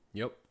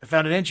 Yep. I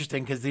found it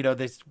interesting because,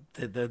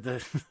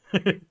 the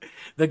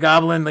the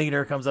goblin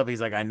leader comes up.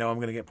 He's like, I know I'm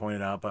going to get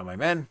pointed out by my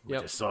men. We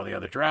Yep. just saw the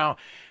other drow.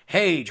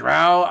 Hey,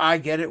 drow, I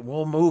get it.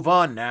 We'll move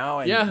on now.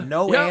 And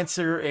no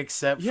answer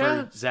except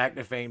for Zach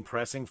Nefane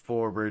pressing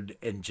forward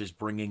and just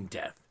bringing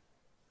death.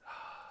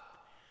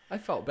 I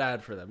felt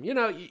bad for them. You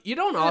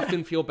don't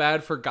often feel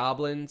bad for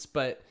goblins,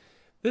 but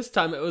this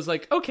time it was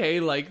like, okay,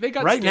 like they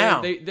got right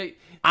scared. Now.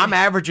 I'm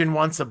averaging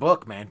once a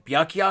book, man.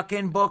 Yuck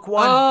in book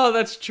 1. Oh,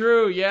 that's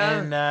true. Yeah.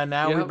 And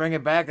now we bring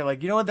it back.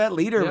 Like, you know what? That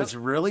leader was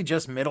really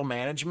just middle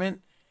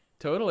management.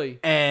 Totally.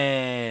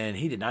 And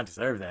he did not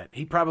deserve that.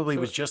 He probably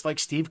was just like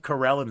Steve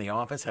Carell in The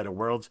Office, had a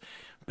world's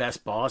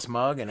best boss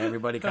mug, and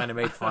everybody kind of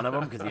made fun of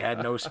him because he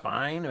had no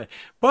spine.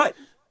 But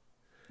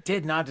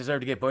did not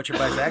deserve to get butchered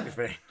by Zach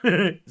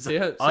Nefane.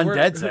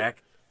 Undead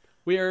Zach.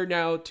 We are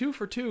now 2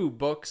 for 2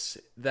 books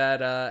that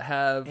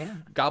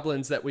have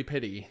goblins that we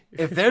pity.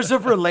 If there's a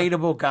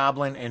relatable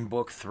goblin in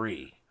book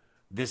 3,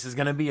 this is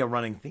going to be a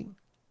running theme.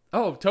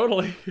 Oh,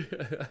 totally.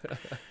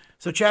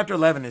 So chapter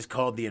 11 is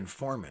called The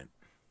Informant.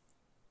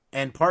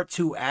 And part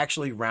 2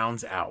 actually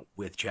rounds out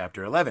with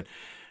chapter 11.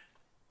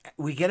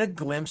 We get a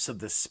glimpse of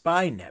the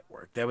spy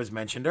network that was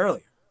mentioned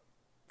earlier.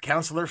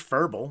 Counselor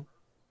Furball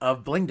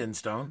of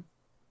Blingdenstone.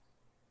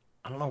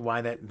 I don't know why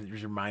that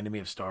reminded me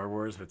of Star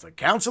Wars, but it's like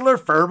Counselor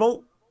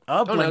Furball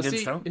of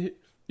Blingdenstone.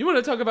 You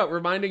want to talk about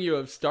reminding you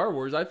of Star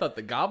Wars? I thought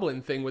the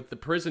goblin thing with the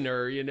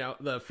prisoner,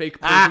 the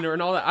fake prisoner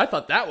and all that, I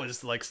thought that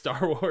was like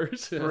Star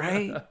Wars.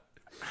 Right?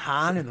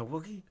 Han and the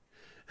Wookiee.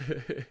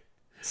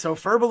 So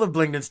Furball of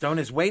Blingdenstone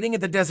is waiting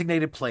at the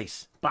designated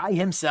place by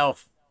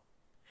himself.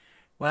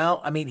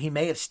 Well, I mean, he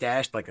may have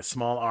stashed like a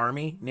small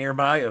army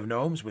nearby of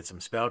gnomes with some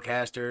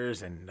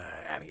spellcasters and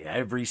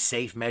every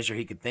safe measure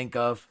he could think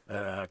of,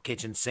 a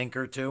kitchen sink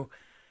or two.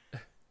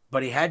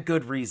 But he had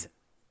good reason.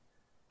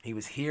 He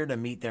was here to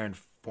meet their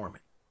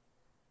informant.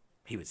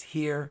 He was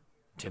here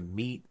to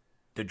meet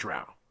the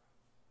drow.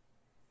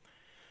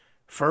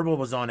 Furball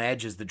was on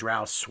edge as the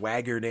drow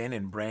swaggered in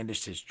and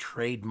brandished his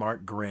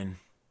trademark grin.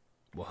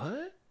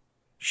 What?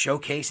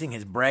 Showcasing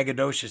his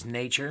braggadocious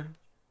nature,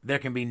 there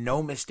can be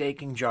no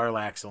mistaking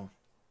Jarlaxle.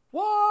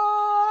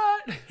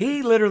 What?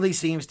 He literally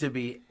seems to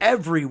be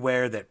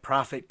everywhere that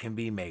profit can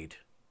be made.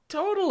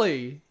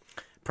 Totally.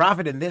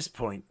 Profit in this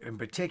point, in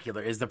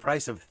particular, is the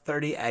price of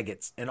 30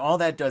 agates, and all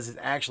that does is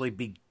actually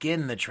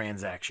begin the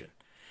transaction.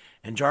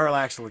 And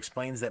Jarlaxle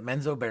explains that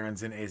Menzo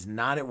Berenson is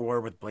not at war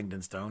with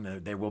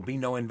Blingdenstone. There will be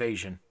no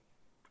invasion.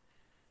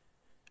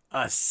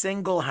 A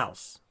single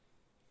house.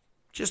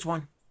 Just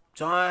one.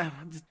 So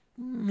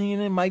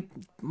it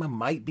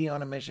might be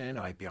on a mission. It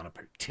might be on a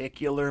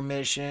particular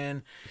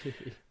mission.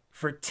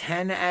 For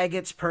 10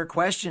 agates per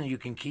question, you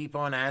can keep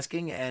on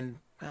asking, and,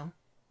 well,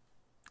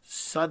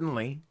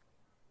 suddenly,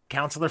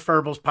 Counselor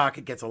Furball's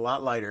pocket gets a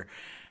lot lighter.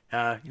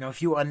 A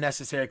few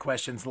unnecessary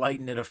questions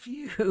lighten it a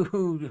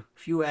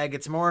few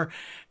agates more,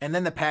 and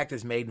then the pact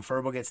is made, and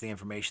Furball gets the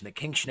information that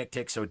King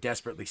Schnicktick so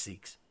desperately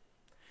seeks.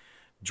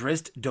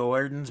 Drizzt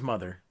Do'Urden's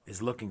mother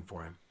is looking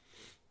for him,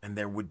 and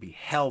there would be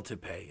hell to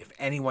pay if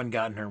anyone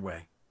got in her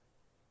way.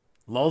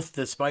 Lolth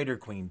the Spider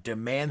Queen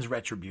demands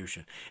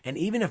retribution, and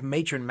even if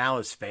Matron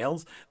Malice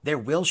fails, there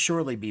will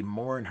surely be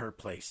more in her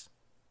place.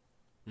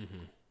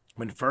 Mm-hmm.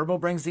 When Furball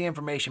brings the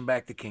information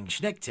back to King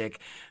Schnicktick,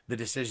 the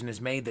decision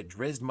is made that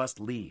Drizzt must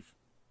leave,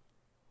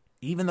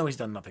 even though he's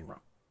done nothing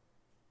wrong.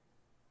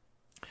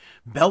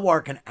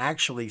 Belwar can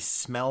actually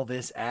smell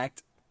this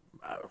act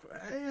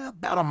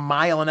about 1.5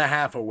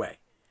 miles away,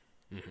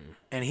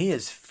 and he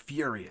is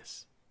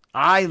furious.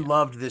 I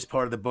loved this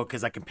part of the book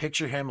because I can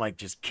picture him like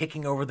just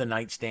kicking over the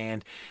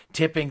nightstand,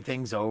 tipping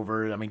things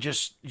over. I mean,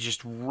 just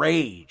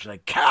rage,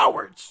 like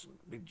cowards.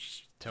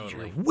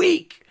 Totally. You're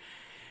weak.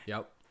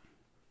 Yep.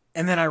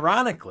 And then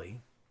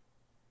ironically,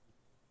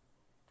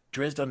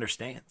 Drizzt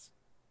understands.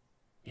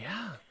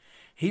 Yeah.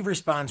 He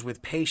responds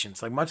with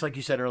patience, much like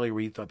you said earlier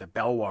where you thought that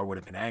Belwar would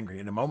have been angry.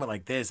 In a moment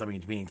like this, I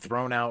mean, being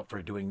thrown out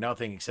for doing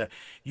nothing except,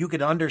 you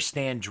could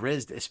understand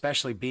Drizzt,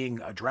 especially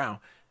being a drow,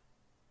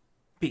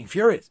 being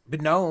furious.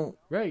 But no,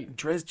 right.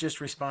 Drizzt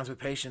just responds with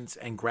patience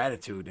and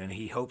gratitude, and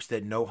he hopes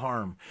that no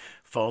harm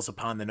falls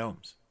upon the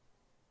gnomes.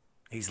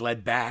 He's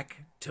led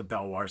back to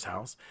Belwar's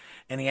house,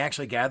 and he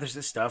actually gathers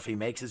his stuff. He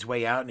makes his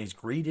way out, and he's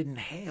greeted and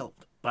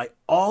hailed by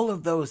all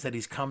of those that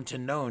he's come to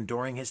know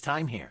during his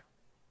time here.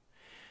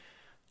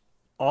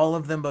 All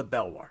of them but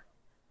Belwar.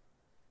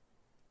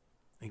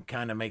 He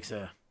kind of makes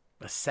a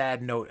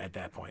sad note at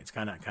that point. It's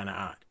kind of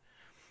odd.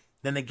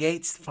 Then the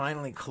gates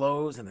finally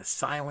close, and the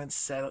silence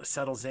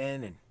settles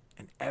in,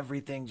 and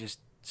everything just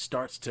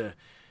starts to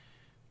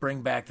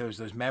bring back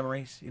those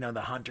memories.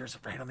 The hunters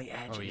right on the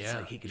edge. Oh, yeah. It's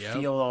like he could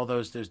feel all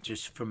those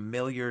just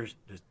familiar,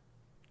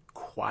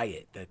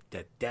 quiet,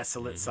 that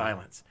desolate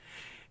silence.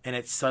 And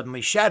it's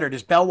suddenly shattered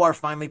as Belwar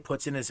finally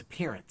puts in his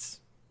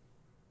appearance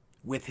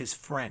with his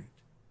friend.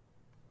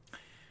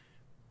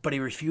 But he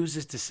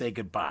refuses to say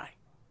goodbye.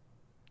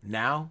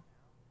 Now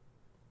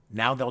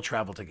they'll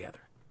travel together.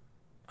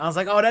 I was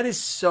like, oh, that is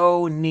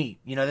so neat.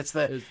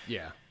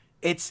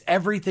 It's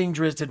everything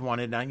Drizzt had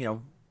wanted.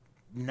 Now,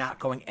 not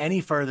going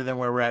any further than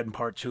where we're at in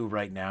part 2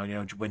 right now. You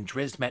know, when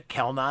Drizzt met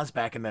Kelnaz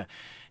back in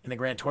the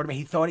Grand Tournament,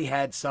 he thought he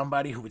had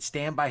somebody who would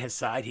stand by his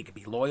side, he could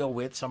be loyal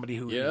with, somebody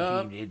who he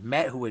had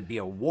met who would be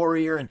a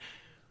warrior, and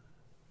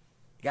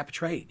he got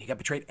betrayed. He got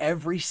betrayed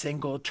every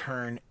single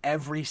turn,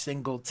 every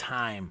single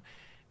time.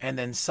 And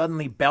then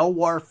suddenly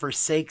Belwar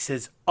forsakes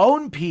his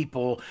own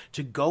people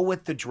to go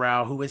with the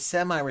Drow, who is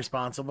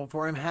semi-responsible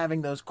for him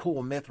having those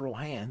cool mithril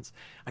hands.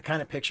 I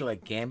kind of picture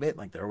like Gambit,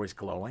 like they're always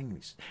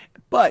glowing.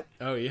 But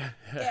oh yeah,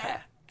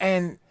 yeah.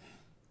 And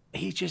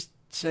he just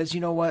says,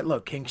 you know what?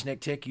 Look, King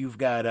Schnick-Tick, you've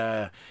got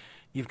a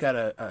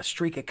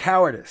streak of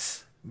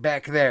cowardice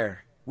back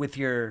there with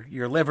your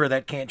liver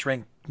that can't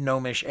drink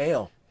gnomish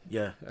ale.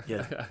 You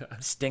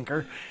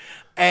stinker.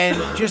 And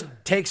just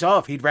takes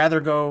off. He'd rather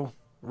go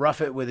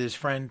rough it with his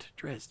friend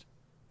Drizzt.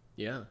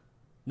 Yeah.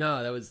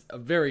 No, that was a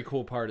very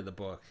cool part of the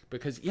book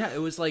because it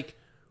was like,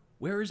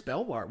 where is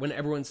Belwar when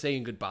everyone's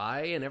saying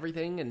goodbye and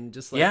everything, and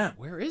just like,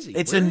 where is he?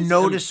 It's a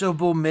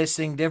noticeable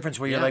missing difference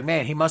where you're like,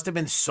 man, he must have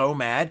been so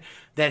mad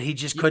that he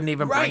just couldn't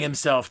even bring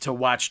himself to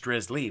watch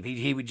Drizzt leave.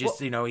 He would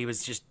just, he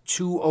was just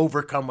too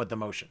overcome with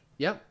emotion.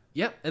 Yep.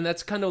 And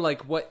that's kind of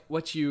like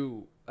what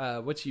you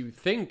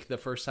think the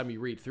first time you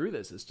read through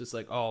this. It's just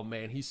like, oh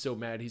man, he's so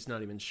mad he's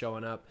not even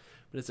showing up.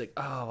 But it's like,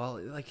 oh, well,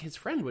 like his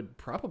friend would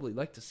probably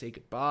like to say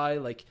goodbye.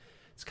 Like,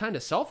 it's kind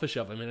of selfish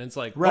of him. And it's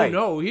like, oh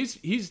no,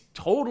 he's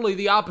totally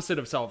the opposite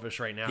of selfish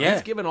right now. Yeah.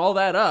 He's given all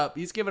that up.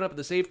 He's given up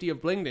the safety of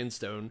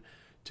Blingdenstone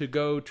to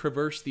go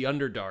traverse the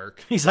Underdark.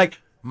 He's like,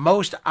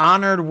 most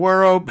honored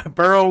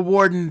Burrow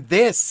Warden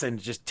this, and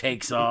just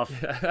takes off.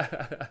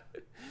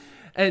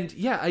 And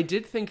yeah, I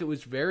did think it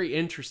was very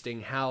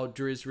interesting how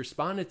Drizzt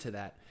responded to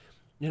that.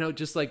 You know,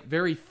 just like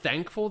very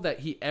thankful that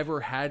he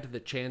ever had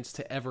the chance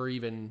to ever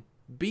even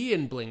be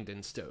in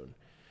Blingdenstone.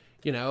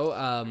 You know,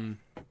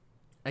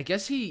 I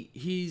guess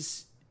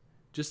he's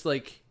just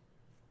like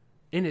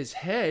in his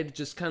head,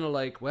 just kind of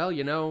like, well,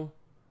 you know,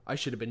 I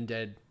should have been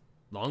dead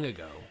long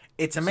ago.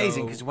 It's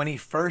amazing because when he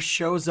first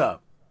shows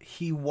up,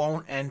 he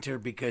won't enter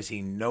because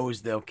he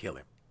knows they'll kill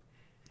him.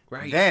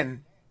 Right.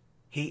 Then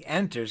he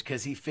enters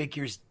because he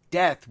figures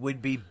death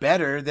would be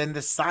better than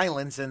the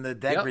silence and the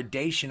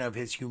degradation of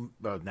his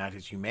not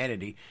his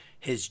humanity,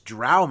 his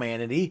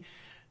drowmanity.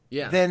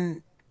 Yeah.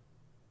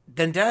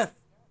 Than death.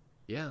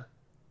 Yeah.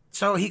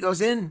 So he goes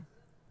in,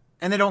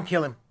 and they don't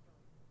kill him,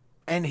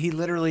 and he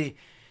literally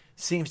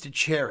seems to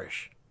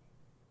cherish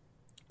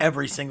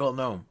every single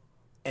gnome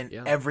and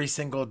every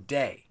single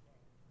day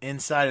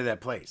inside of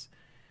that place.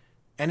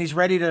 And he's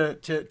ready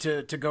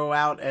to go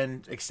out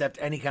and accept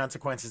any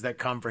consequences that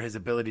come for his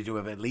ability to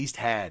have at least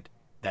had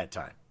that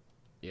time.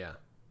 Yeah.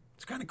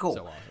 It's kind of cool.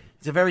 So awesome.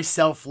 It's a very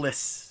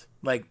selfless,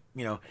 like,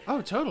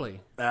 Oh, totally.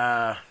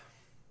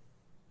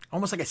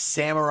 Almost like a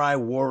samurai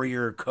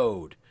warrior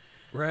code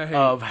right.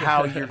 of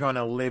how you're going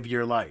to live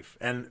your life.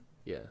 And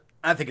yeah,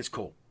 I think it's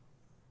cool.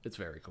 It's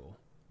very cool.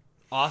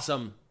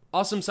 Awesome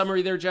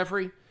summary there,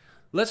 Jeffrey.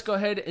 Let's go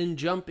ahead and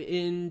jump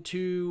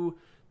into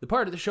the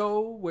part of the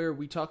show where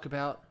we talk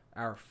about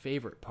our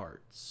favorite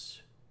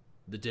parts,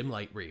 the dim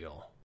light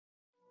reel.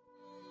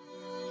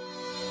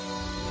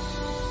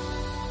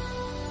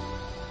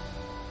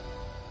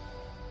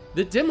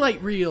 The dim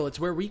light reel,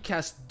 it's where we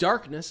cast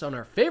darkness on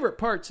our favorite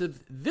parts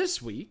of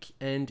this week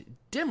and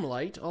dim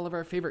light all of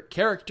our favorite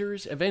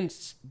characters,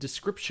 events,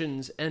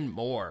 descriptions, and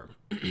more.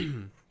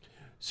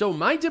 So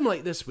my dim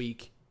light this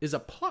week is a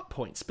plot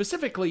point,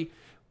 specifically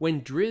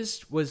when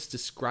Drizzt was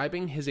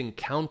describing his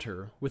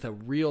encounter with a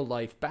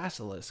real-life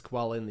basilisk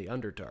while in the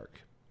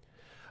Underdark.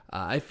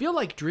 I feel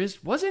like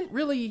Drizzt wasn't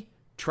really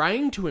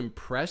trying to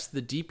impress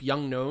the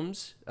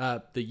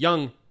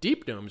young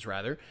deep gnomes,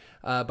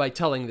 by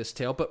telling this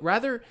tale, but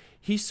rather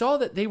he saw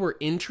that they were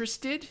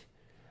interested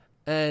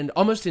and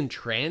almost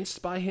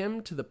entranced by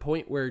him to the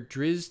point where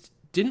Drizzt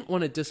didn't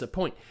want to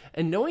disappoint.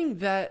 And knowing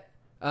that,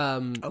 I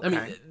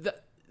mean,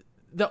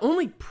 the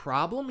only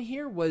problem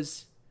here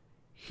was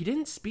he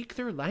didn't speak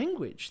their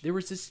language. There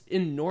was this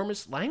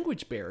enormous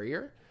language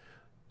barrier.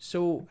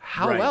 So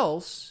how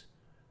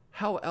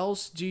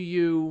else do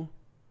you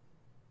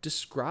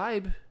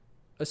describe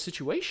a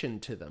situation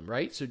to them,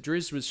 right? So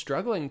Drizzt was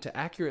struggling to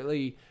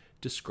accurately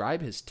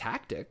describe his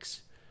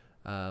tactics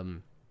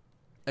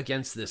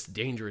against this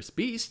dangerous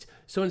beast.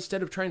 So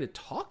instead of trying to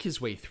talk his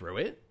way through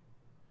it,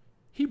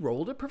 he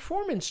rolled a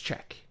performance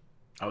check.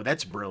 Oh,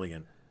 that's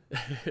brilliant.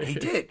 He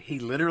did. He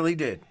literally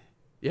did.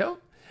 Yep.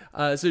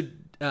 So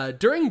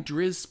during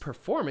Drizzt's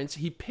performance,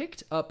 he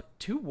picked up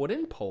 2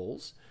 wooden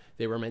poles.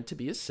 They were meant to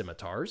be his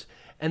scimitars.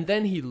 And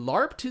then he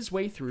LARPed his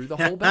way through the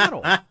whole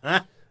battle.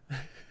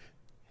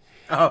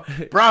 Oh,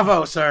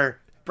 bravo, sir.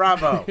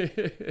 Bravo.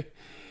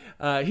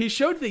 He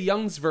showed the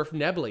young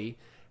Zwerfnebli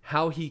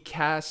how he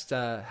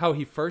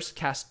first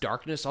cast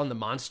darkness on the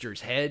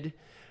monster's head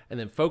and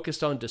then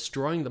focused on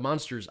destroying the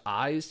monster's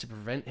eyes to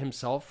prevent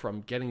himself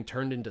from getting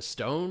turned into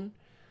stone.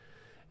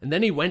 And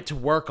then he went to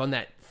work on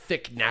that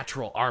thick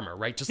natural armor,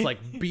 right? Just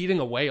like beating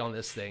away on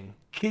this thing.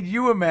 Can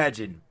you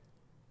imagine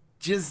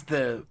just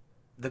the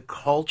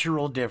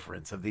cultural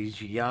difference of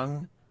these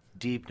young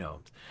deep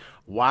gnomes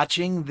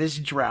watching this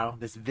drow,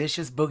 this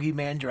vicious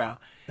boogeyman drow,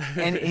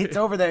 and it's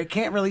over there. It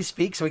can't really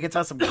speak, so he gets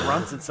out some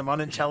grunts and some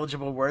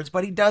unintelligible words,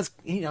 but he does,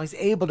 he's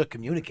able to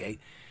communicate.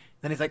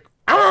 Then he's like,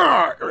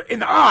 "Ah, in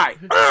the eye,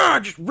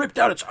 just ripped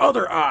out its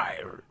other eye."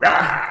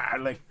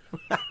 Like,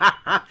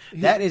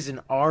 that is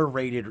an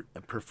R-rated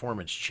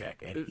performance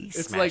check, and he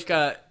It's smashed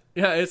like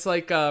it's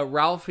like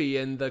Ralphie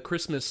in the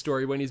Christmas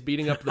Story when he's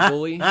beating up the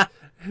bully.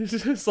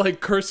 He's just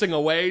like cursing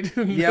away.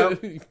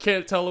 Yep. You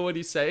can't tell what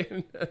he's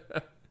saying.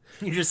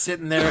 You're just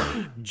sitting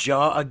there,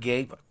 jaw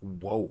agape.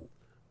 Whoa.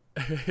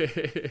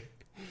 The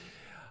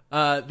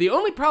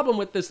only problem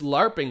with this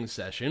LARPing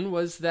session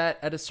was that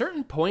at a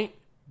certain point,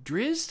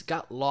 Drizzt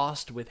got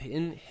lost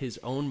within his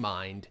own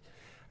mind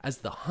as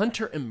the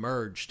hunter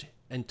emerged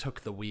and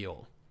took the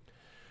wheel.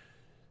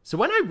 So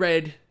when I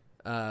read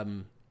a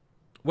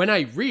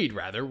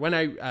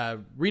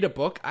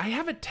book, I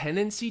have a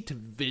tendency to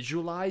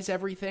visualize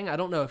everything. I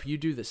don't know if you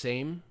do the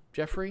same,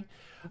 Jeffrey.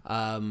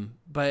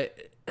 But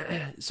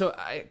so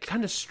I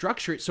kind of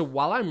structure it. So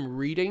while I'm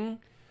reading,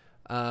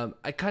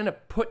 I kind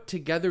of put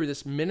together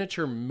this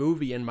miniature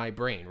movie in my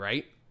brain,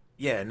 right?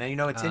 Yeah.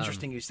 Now, it's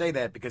interesting you say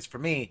that, because for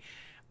me,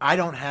 I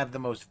don't have the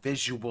most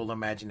visual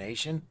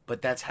imagination,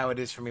 but that's how it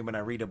is for me when I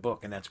read a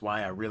book. And that's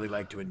why I really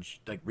like to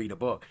read a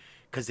book,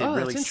 because it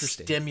really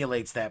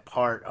stimulates that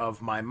part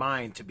of my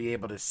mind to be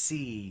able to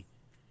see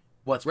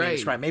what's being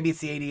described. Maybe it's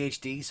the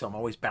ADHD, so I'm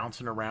always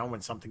bouncing around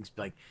when something's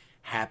like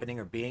happening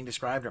or being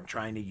described. I'm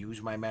trying to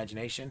use my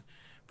imagination.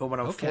 But when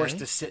I'm forced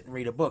to sit and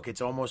read a book,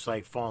 it's almost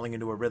like falling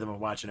into a rhythm of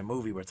watching a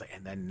movie where it's like,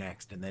 and then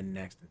next, and then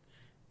next.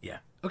 Yeah.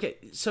 Okay,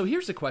 so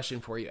here's a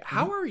question for you.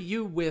 How are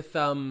you with,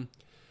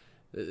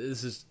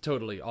 this is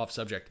totally off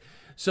subject.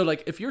 So,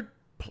 like, if you're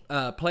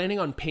planning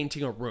on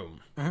painting a room,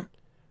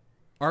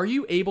 are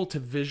you able to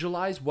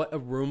visualize what a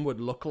room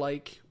would look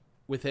like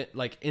with it,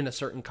 like, in a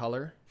certain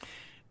color?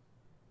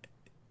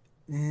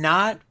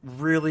 Not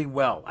really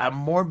well. I'm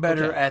more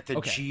better at the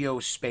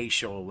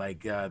geospatial,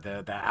 like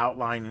the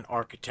outline and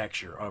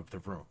architecture of the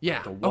room. Yeah.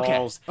 Like the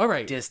walls, All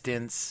right.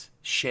 distance,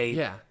 shape.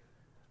 Yeah.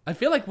 I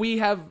feel like we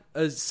have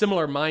a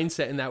similar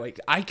mindset in that way.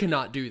 I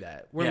cannot do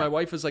that. Where my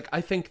wife was like,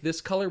 I think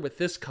this color with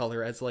this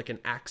color as like an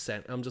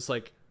accent. I'm just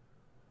like,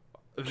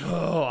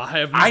 oh, I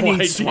have no idea.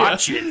 Need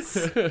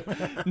swatches.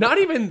 Not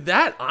even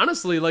that,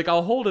 honestly. Like,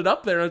 I'll hold it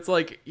up there and it's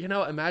like,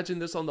 imagine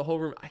this on the whole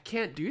room. I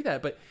can't do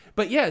that.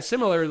 But yeah,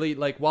 similarly,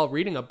 like while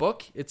reading a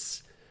book,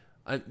 it's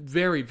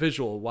very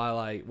visual while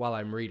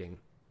I'm reading.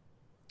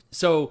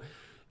 So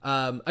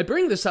I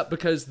bring this up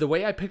because the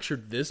way I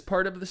pictured this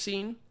part of the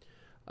scene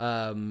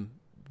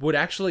would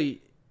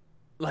actually,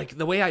 like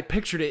the way I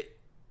pictured it,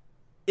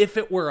 if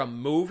it were a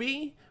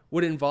movie,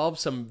 would involve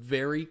some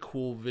very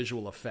cool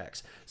visual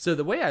effects. So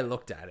the way I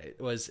looked at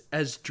it was,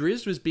 as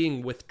Drizzt was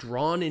being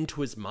withdrawn into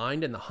his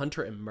mind and the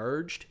hunter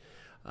emerged,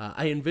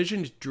 I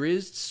envisioned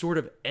Drizzt sort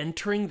of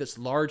entering this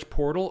large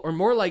portal, or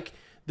more like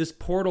this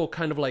portal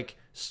kind of like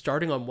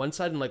starting on one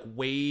side and like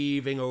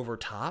waving over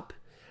top.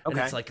 Okay. And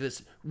it's like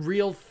this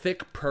real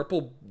thick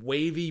purple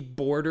wavy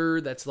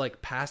border that's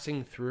like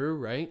passing through,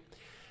 right?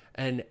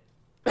 And,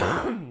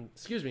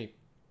 excuse me,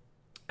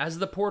 as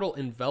the portal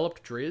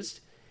enveloped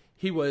Drizzt,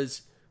 he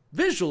was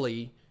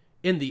visually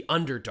in the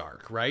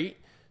Underdark, right?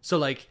 So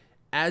like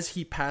as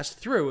he passed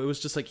through, it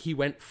was just like he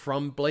went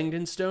from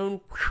Blingden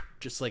Stone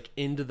just like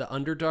into the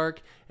Underdark,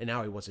 and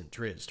now he wasn't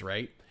Drizzt,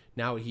 right?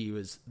 Now he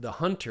was the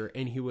hunter,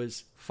 and he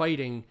was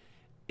fighting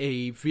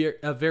a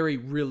very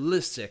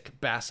realistic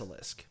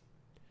basilisk.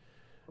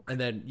 And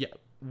then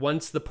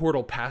once the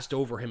portal passed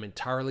over him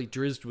entirely,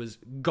 Drizzt was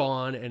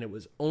gone, and it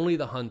was only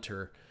the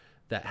hunter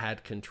that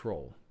had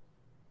control.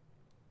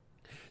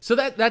 So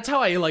that's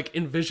how I like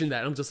envisioned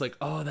that. I'm just like,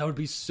 oh, that would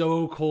be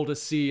so cool to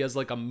see as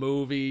like a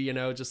movie,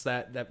 just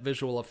that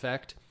visual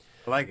effect.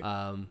 I like it.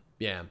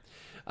 Yeah.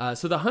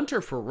 So the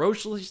hunter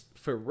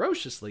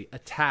ferociously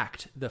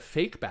attacked the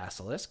fake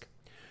basilisk,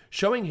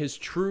 showing his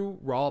true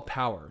raw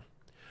power.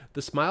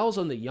 The smiles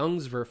on the young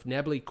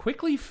Zwerfnebli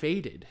quickly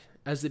faded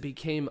as they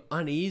became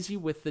uneasy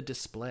with the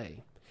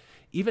display.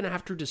 Even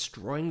after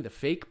destroying the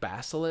fake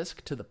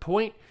basilisk to the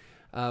point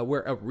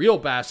where a real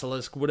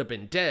basilisk would have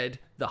been dead,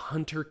 the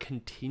hunter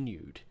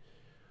continued.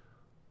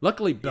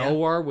 Luckily,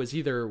 Belwar was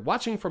either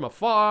watching from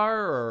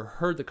afar or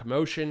heard the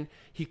commotion.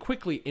 He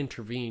quickly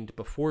intervened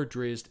before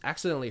Drizzt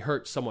accidentally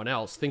hurt someone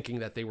else, thinking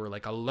that they were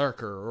like a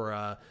lurker or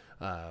a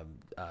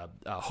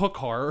hook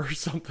horror or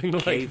something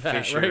like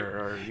that, fisher, right?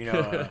 Or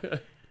an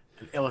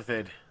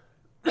illithid.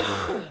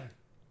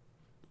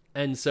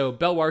 And so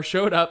Belwar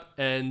showed up,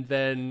 and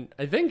then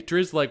I think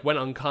Drizzt like went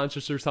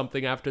unconscious or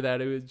something after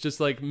that. It was just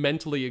like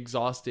mentally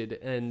exhausted,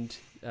 and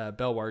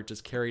Belwar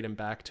just carried him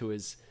back to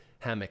his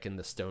hammock in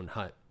the stone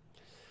hut.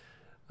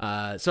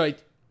 So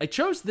I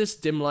chose this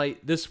dim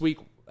light this week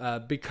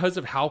because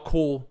of how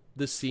cool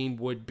this scene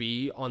would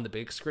be on the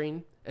big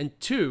screen, and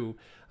two,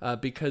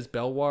 because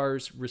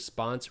Belwar's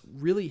response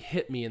really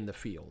hit me in the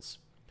feels.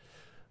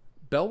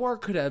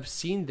 Belwar could have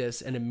seen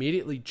this and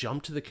immediately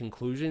jumped to the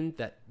conclusion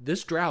that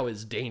this drow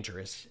is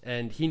dangerous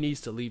and he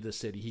needs to leave the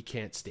city. He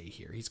can't stay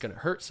here. He's going to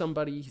hurt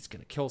somebody. He's going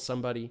to kill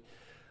somebody.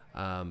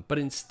 But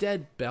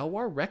instead,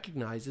 Belwar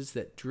recognizes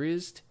that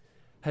Drizzt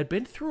had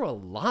been through a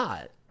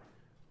lot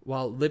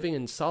while living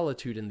in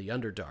solitude in the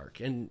Underdark,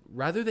 and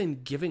rather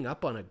than giving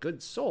up on a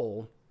good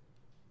soul,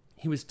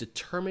 he was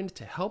determined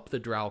to help the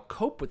Drow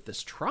cope with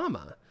this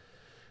trauma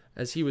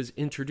as he was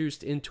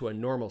introduced into a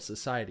normal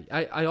society.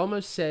 I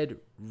almost said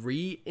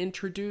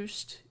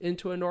reintroduced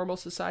into a normal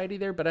society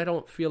there, but I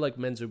don't feel like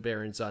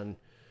Menzoberranzan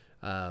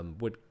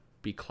would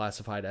be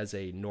classified as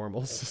a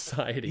normal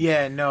society.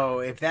 Yeah, no,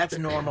 if that's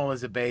normal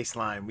as a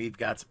baseline, we've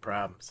got some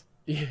problems.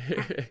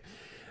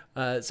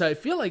 So I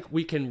feel like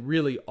we can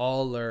really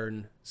all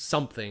learn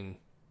something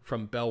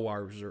from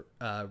Belwar's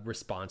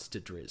response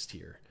to Drizzt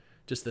here.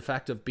 Just the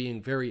fact of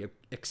being very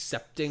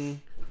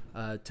accepting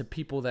to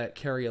people that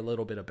carry a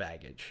little bit of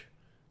baggage.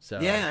 So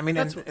yeah, I mean,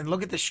 and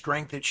look at the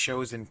strength it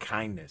shows in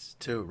kindness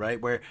too, right?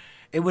 Where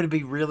it would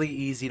be really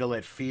easy to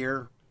let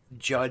fear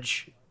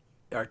judge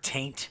or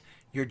taint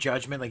your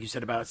judgment, like you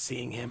said about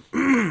seeing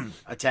him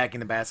attacking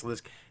the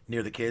basilisk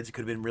near the kids. It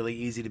could have been really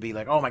easy to be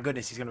like, oh my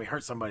goodness, he's going to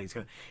hurt somebody.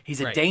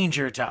 He's a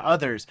danger to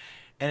others.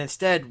 And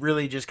instead,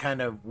 really just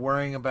kind of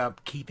worrying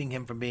about keeping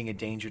him from being a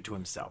danger to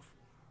himself.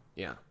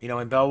 Yeah. You know,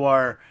 and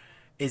Belwar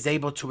is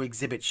able to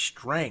exhibit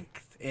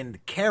strength in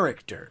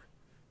character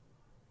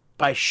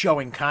by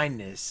showing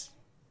kindness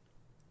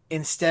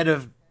instead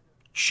of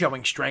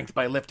showing strength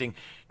by lifting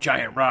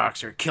giant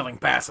rocks or killing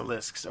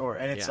basilisks.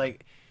 And it's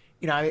like,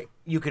 you know,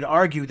 you could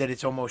argue that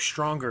it's almost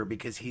stronger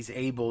because he's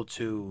able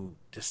to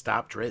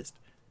stop Drizzt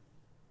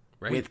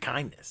with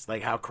kindness.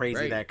 Like how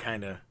crazy that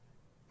kind of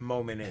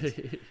moment is.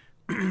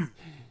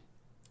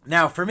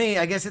 Now, for me,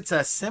 I guess it's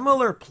a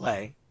similar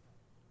play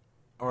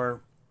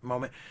or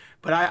moment,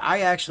 but I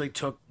actually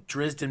took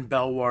Drizzt and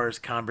Belwar's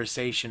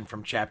conversation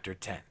from chapter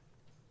 10.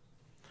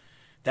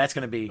 That's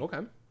going to be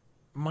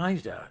my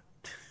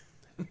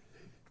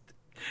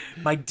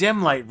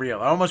dim light reel.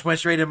 I almost went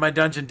straight into my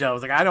dungeon delve. I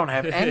was like, I don't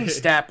have any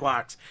stat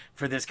blocks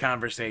for this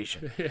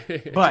conversation.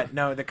 But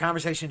no, the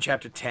conversation in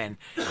chapter 10,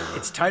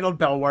 it's titled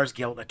Belwar's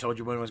Guilt. I told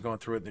you when I was going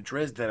through it in the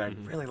Drizzt that I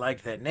really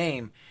liked that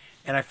name.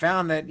 And I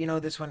found that, you know,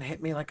 this one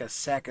hit me like a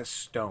sack of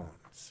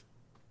stones.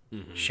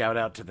 Shout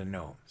out to the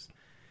gnomes.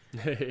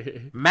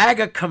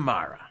 Maga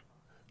Kamara.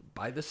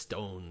 By the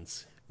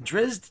stones.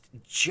 Drizzt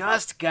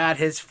just got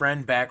his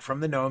friend back from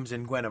the gnomes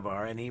in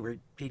Guinevere, and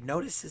he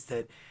notices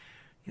that,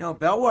 you know,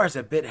 Belwar's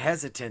a bit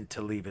hesitant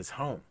to leave his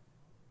home.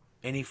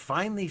 And he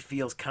finally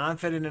feels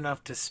confident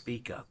enough to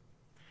speak up.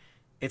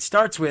 It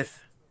starts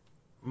with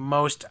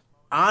most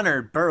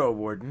honored Burrow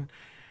Warden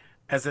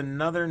as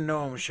another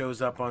gnome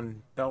shows up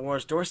on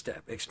Belwar's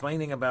doorstep,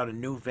 explaining about a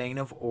new vein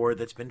of ore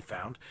that's been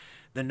found.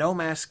 The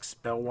gnome asks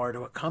Belwar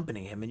to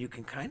accompany him, and you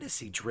can kind of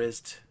see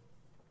Drizzt,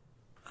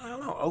 I don't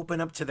know,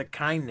 open up to the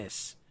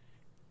kindness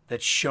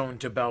that's shown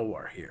to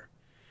Belwar here.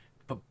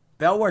 But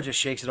Belwar just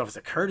shakes it off as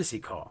a courtesy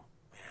call.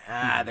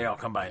 They all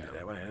come by and do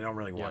that. They don't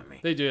really want me.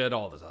 They do it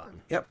all the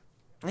time. Yep.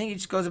 I think he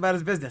just goes about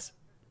his business.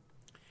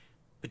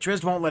 But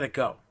Drizzt won't let it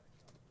go.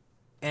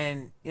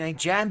 And, you know, he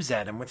jabs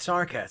at him with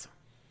sarcasm.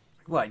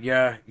 What,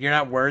 you're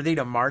not worthy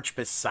to march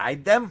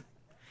beside them?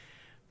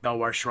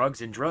 Belwar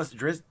shrugs, and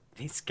Drizzt,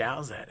 he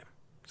scowls at him.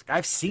 He's like,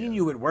 I've seen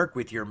you at work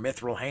with your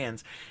mithril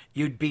hands.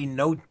 You'd be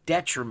no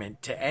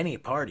detriment to any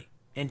party.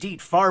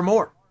 Indeed, far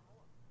more.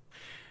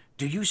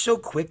 Do you so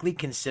quickly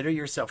consider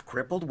yourself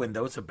crippled when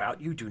those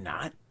about you do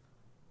not?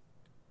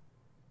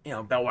 You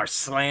know, Belwar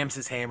slams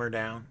his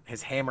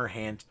hammer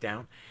hand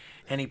down,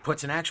 and he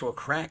puts an actual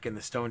crack in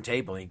the stone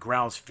table, and he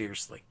growls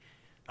fiercely.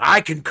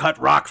 I can cut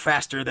rock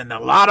faster than the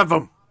lot of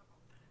them.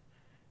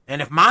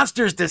 And if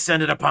monsters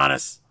descended upon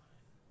us,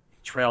 he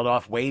trailed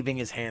off, waving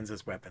his hands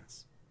as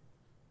weapons.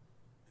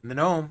 And the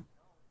gnome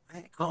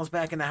calls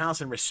back in the house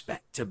in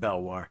respect to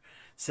Belwar,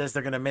 says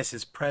they're going to miss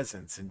his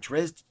presence, and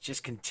Drizzt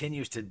just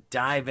continues to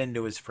dive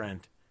into his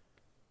friend.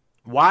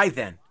 Why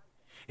then?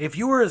 If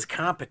you were as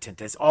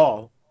competent as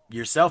all,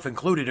 yourself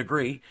included,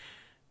 agree,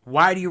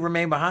 why do you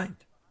remain behind?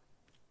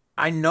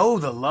 I know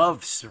the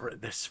love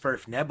the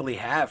Svirfnebley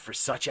have for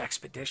such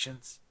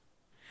expeditions,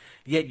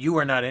 yet you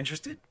are not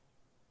interested,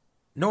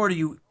 nor do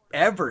you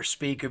ever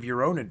speak of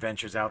your own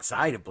adventures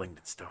outside of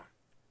Blingdenstone.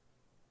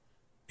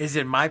 Is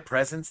it my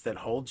presence that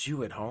holds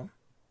you at home?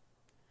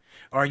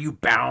 Are you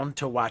bound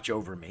to watch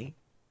over me?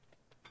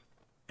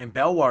 And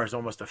Belwar is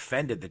almost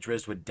offended that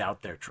Drizzt would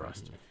doubt their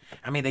trust.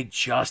 I mean, they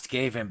just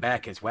gave him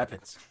back his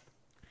weapons.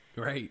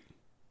 Right.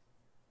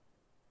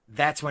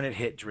 That's when it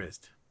hit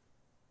Drizzt.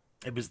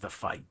 It was the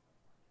fight.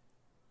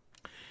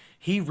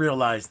 He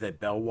realized that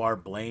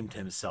Belwar blamed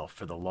himself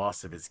for the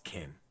loss of his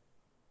kin.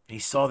 He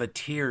saw the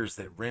tears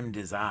that rimmed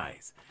his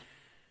eyes.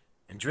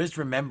 And Drizzt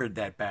remembered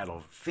that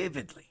battle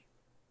vividly,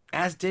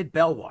 as did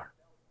Belwar.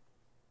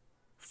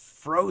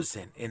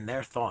 Frozen in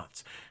their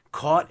thoughts,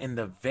 caught in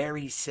the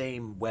very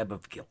same web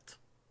of guilt.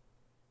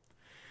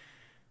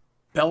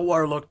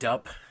 Belwar looked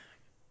up,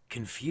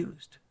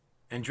 confused,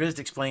 and Drizzt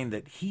explained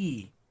that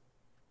he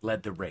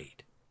led the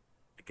raid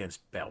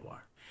against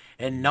Belwar,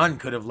 and none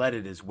could have led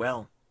it as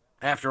well.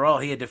 After all,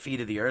 he had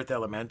defeated the Earth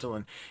Elemental,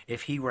 and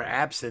if he were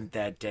absent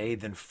that day,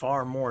 then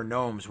far more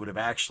gnomes would have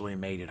actually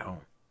made it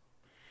home.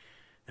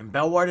 And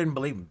Belwar didn't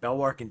believe him.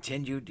 Belwar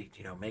continued,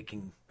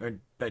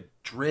 but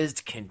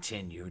Drizzt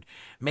continued,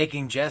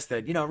 making jest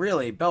that,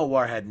 really,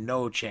 Belwar had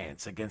no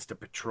chance against a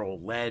patrol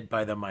led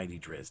by the mighty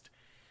Drizzt.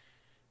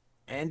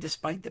 And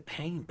despite the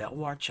pain,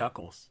 Belwar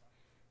chuckles.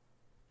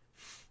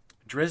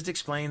 Drizzt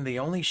explained the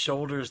only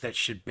shoulders that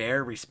should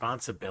bear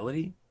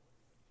responsibility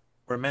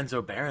were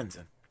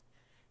Menzoberranzan,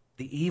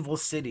 the evil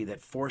city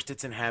that forced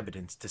its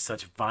inhabitants to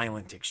such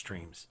violent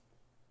extremes.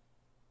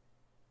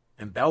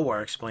 And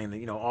Belwar explained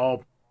that,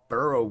 all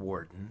burrow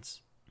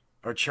wardens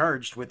are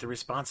charged with the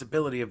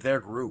responsibility of their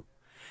group.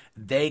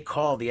 They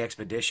call the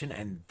expedition,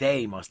 and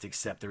they must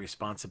accept the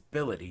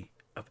responsibility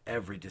of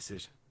every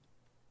decision.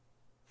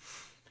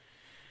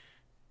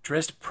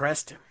 Drizzt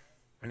pressed him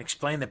and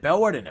explained that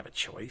Belwar didn't have a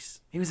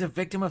choice. He was a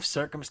victim of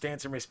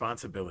circumstance and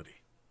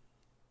responsibility.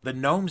 The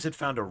gnomes had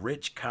found a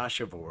rich cache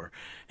of ore,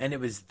 and it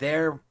was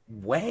their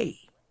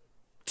way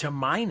to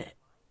mine it.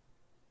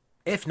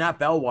 If not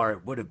Belwar,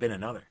 it would have been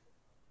another.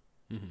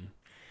 Mm-hmm.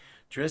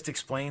 Drizzt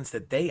explains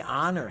that they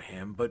honor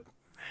him, but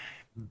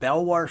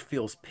Belwar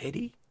feels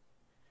pity.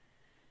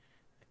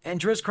 And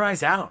Drizzt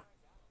cries out,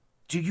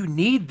 "Do you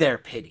need their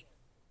pity?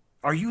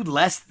 Are you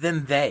less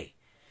than they?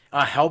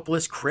 A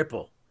helpless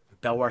cripple?"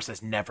 Belwar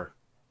says, "Never."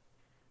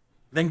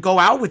 "Then go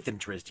out with them,"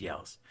 Drizzt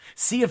yells.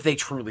 "See if they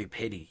truly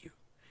pity you."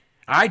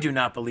 "I do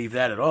not believe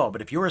that at all,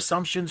 but if your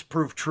assumptions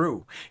prove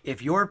true,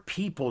 if your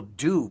people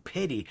do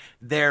pity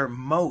their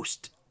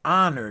most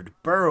honored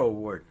burrow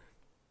warden,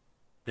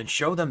 then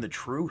show them the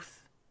truth.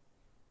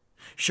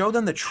 Show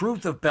them the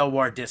truth of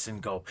Belwar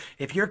Disengulf.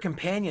 If your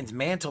companions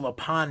mantle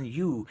upon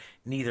you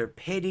neither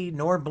pity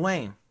nor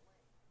blame,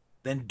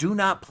 then do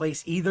not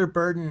place either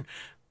burden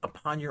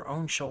upon your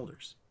own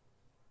shoulders."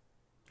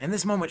 And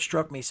this moment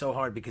struck me so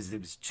hard because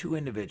it was two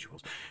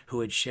individuals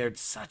who had shared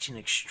such an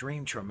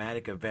extreme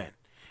traumatic event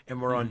and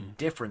were on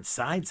different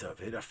sides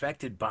of it,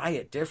 affected by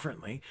it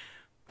differently,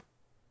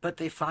 but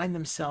they find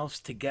themselves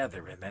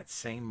together in that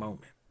same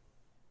moment.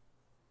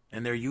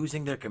 And they're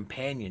using their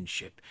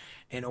companionship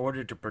in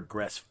order to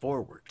progress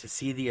forward, to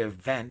see the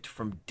event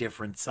from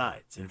different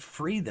sides and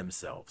free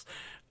themselves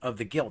of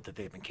the guilt that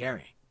they've been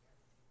carrying.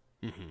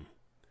 Mm-hmm.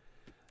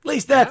 At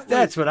least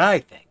that's what I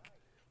think.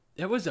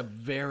 It was a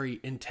very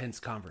intense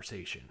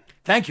conversation.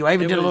 Thank you. I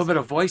even did a little bit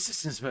of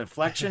voice and some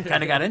inflection.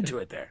 Kind of got into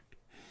it there.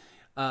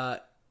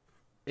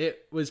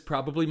 It was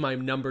probably my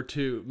number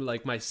two,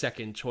 like my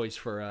second choice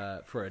for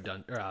a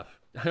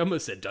I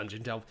almost said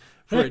dungeon delve,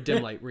 for a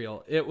dim light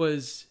reel. It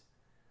was,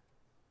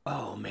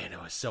 oh man,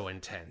 it was so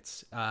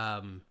intense.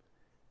 And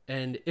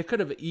it could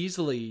have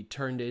easily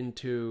turned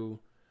into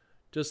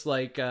just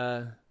like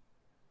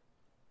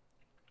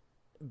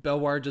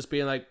Belwar just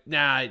being like,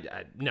 nah,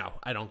 no,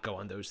 I don't go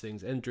on those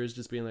things. And Drizzt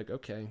just being like,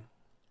 okay.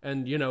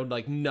 And,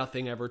 like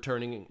nothing ever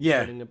turning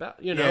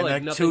about,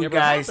 like nothing two ever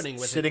guys happening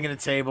with sitting it. at a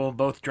table,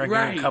 both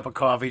drinking a cup of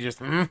coffee,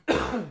 just...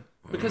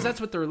 Because that's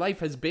what their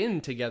life has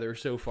been together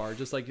so far,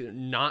 just like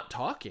not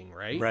talking,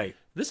 right? Right.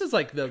 This is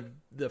like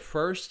the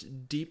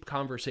first deep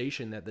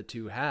conversation that the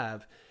two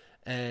have.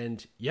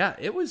 And yeah,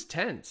 it was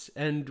tense.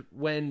 And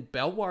when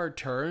Belwar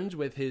turns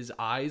with his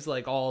eyes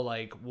like all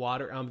like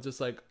water, I'm just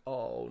like,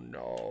 oh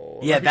no.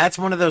 Yeah, that's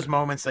one of those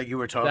moments that you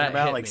were talking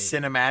about. Like me.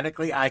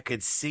 Cinematically, I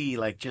could see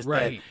like just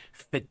that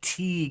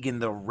fatigue in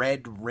the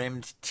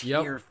red-rimmed,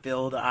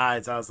 tear-filled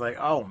eyes. I was like,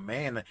 oh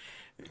man,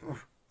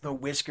 the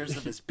whiskers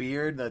of his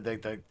beard,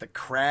 the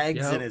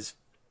crags in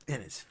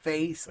his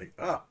face, like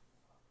oh.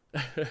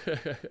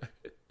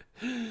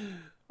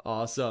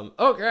 Awesome.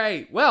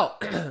 Okay, well,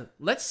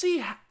 let's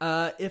see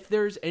if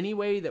there's any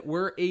way that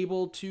we're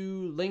able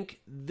to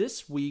link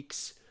this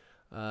week's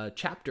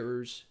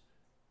chapters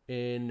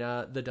in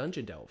the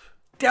Dungeon Delve.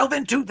 Delve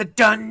into the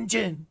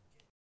dungeon!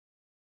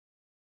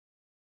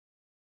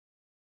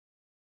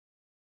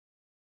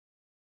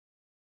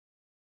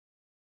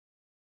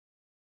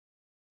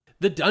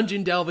 The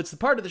Dungeon Delve, it's the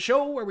part of the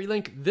show where we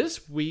link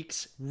this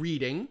week's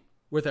reading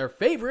with our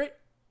favorite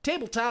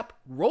tabletop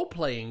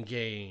role-playing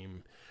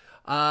game.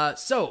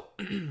 So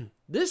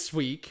this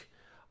week,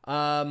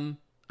 I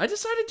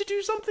decided to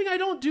do something I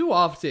don't do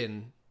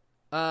often.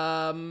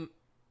 I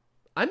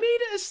made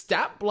a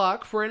stat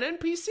block for an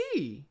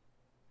NPC.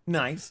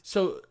 Nice.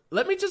 So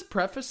let me just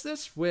preface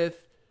this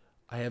with,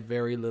 I have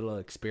very little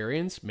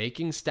experience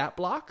making stat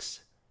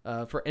blocks,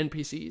 for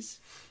NPCs.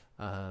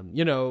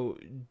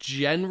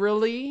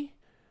 Generally,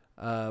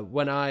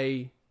 when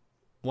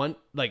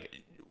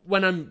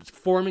I'm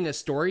forming a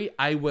story,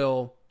 I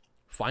will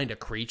find a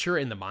creature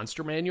in the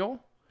monster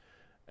manual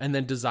and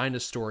then design a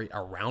story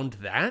around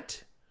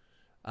that.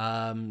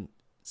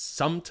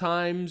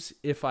 Sometimes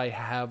if I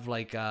have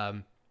like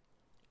a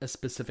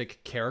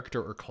specific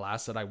character or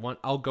class that I want,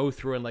 I'll go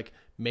through and like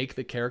make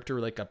the character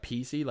like a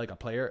PC, like a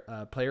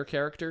player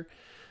character,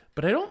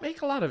 but I don't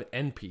make a lot of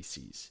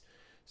NPCs.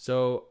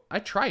 So I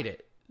tried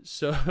it.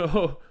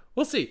 So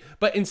we'll see.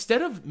 But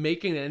instead of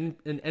making an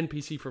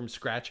NPC from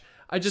scratch,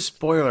 I just...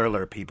 Spoiler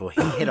alert, people.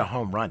 He hit a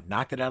home run.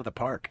 Knocked it out of the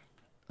park.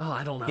 Oh,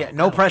 I don't know. Yeah,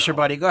 no pressure,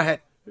 buddy. Go ahead.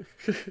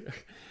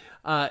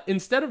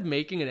 Instead of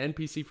making an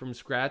NPC from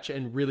scratch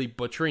and really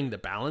butchering the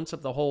balance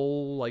of the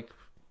whole,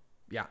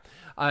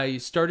 I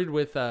started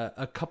with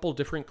a couple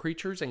different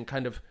creatures and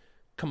kind of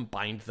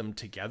combined them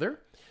together.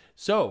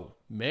 So,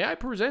 may I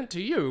present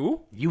to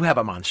you... You have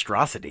a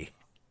monstrosity.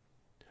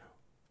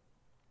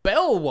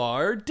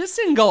 Belwar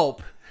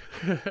Disengulp.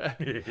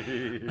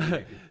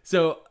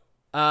 So,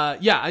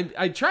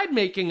 I tried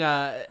making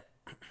a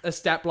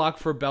stat block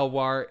for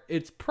Belwar.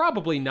 It's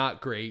probably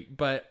not great,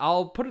 but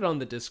I'll put it on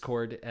the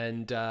Discord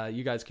and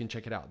you guys can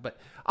check it out. But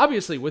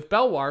obviously, with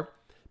Belwar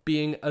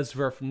being a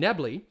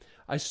Sverfnebli,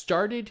 I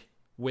started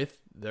with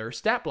their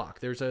stat block.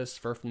 There's a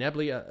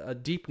Sverfnebli, a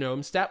Deep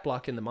Gnome stat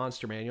block in the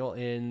monster manual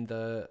in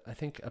the, I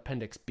think,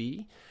 Appendix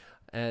B.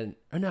 And,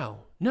 no.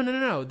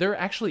 They're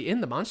actually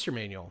in the monster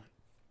manual.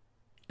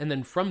 And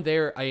then from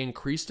there, I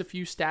increased a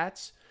few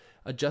stats,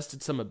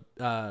 adjusted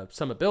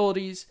some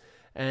abilities,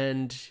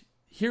 and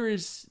here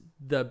is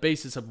the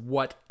basis of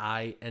what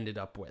I ended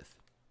up with.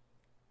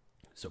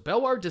 So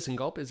Belwar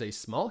Disengulp is a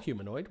small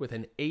humanoid with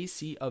an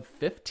AC of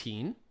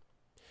 15,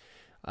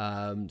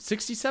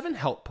 67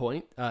 health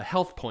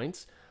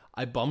points.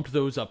 I bumped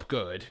those up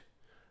good,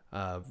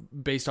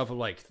 based off of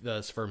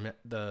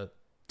the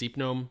Deep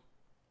Gnome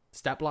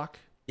stat block.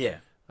 Yeah.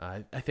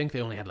 I think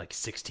they only had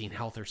 16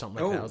 health or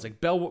something like that. I was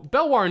like,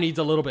 Belwar needs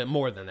a little bit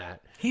more than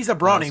that. He's a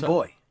brawny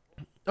boy.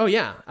 Oh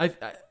yeah,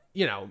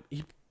 he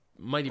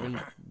might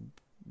even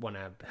want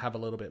to have a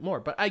little bit more,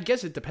 but I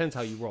guess it depends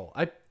how you roll.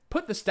 I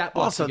put the stat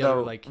block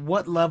together. Though,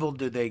 what level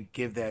do they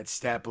give that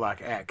stat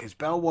block at? Because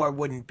Belwar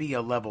wouldn't be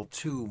a level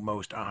 2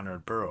 most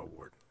honored Burrow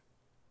Warden.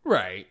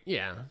 Right.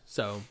 Yeah.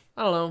 So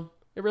I don't know.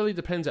 It really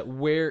depends at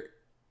where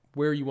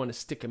you want to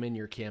stick him in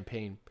your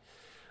campaign.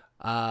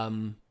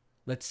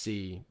 Let's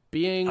see.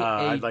 Being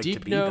I'd like deep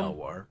to be gnome,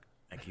 Belwar.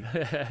 Thank you.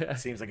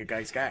 Seems like a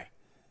nice guy.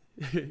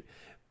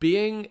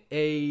 Being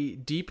a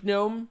deep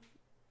gnome,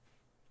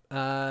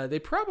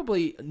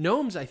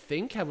 gnomes I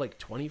think have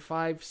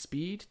 25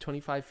 speed,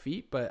 25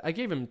 feet, but I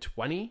gave him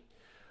 20.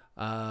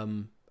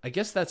 I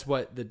guess that's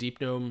what the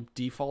deep gnome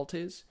default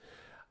is.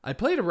 I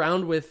played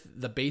around with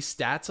the base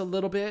stats a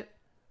little bit,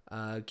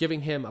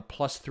 giving him a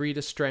 +3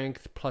 to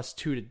strength, +2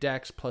 to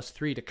dex,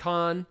 +3 to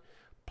con,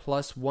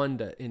 +1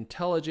 to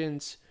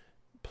intelligence,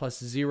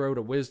 +0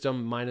 to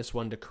wisdom,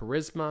 -1 to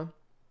charisma.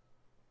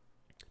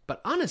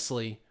 But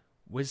honestly,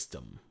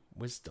 wisdom.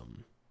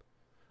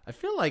 I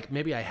feel like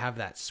maybe I have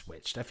that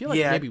switched. I feel like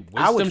maybe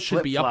wisdom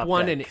should be up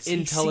one and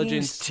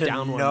intelligence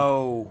down one.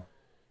 Know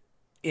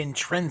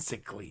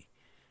intrinsically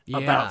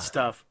about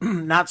stuff,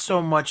 not so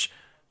much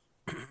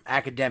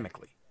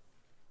academically.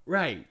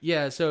 Right.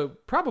 Yeah. So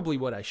probably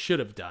what I should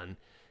have done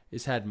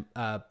is had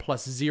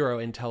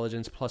 +0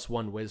 intelligence,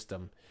 +1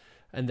 wisdom,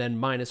 and then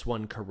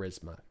 -1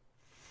 charisma.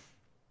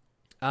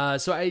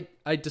 So I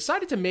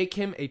decided to make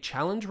him a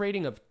challenge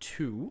rating of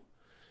 2.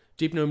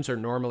 Deep gnomes are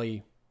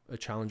normally a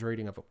challenge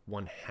rating of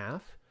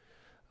 1/2.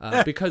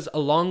 Because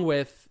along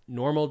with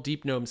normal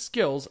deep gnome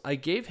skills, I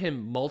gave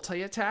him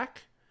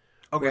multi-attack.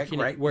 Okay,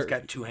 right. He's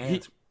got 2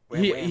 hands.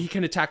 He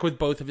can attack with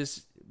both of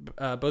his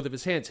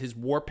hands, his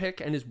war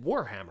pick and his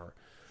war hammer.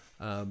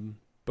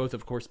 Both,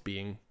 of course,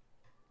 being,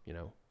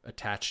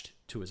 attached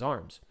to his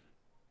arms.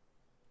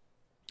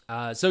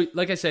 So,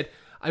 like I said,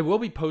 I will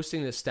be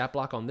posting this stat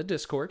block on the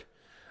Discord.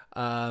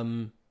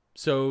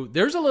 So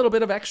there's a little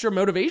bit of extra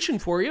motivation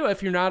for you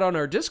if you're not on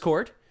our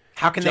Discord.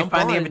 How can they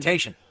find the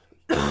invitation?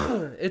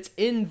 It's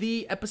in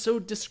the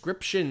episode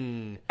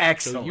description.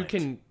 Excellent. So you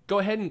can go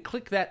ahead and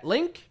click that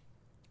link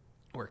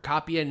or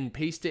copy it and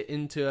paste it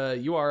into a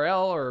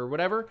URL or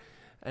whatever,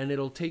 and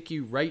it'll take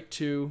you right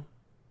to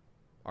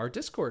our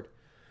Discord.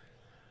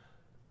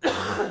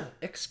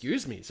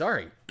 Excuse me,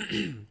 sorry.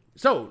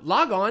 So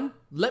log on.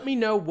 Let me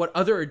know what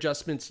other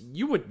adjustments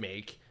you would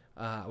make.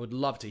 I would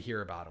love to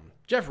hear about them.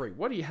 Jeffrey,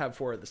 what do you have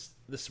for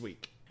this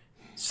week?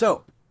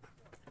 So,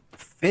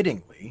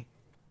 fittingly,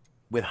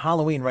 with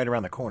Halloween right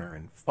around the corner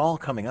and fall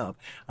coming up,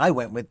 I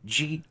went with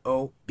GOBLINS,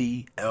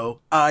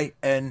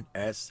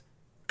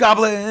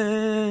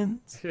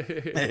 goblins.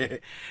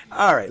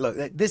 All right,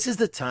 look, this is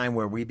the time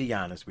where we be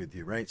honest with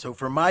you, right? So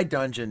for my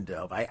dungeon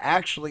delve, I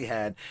actually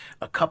had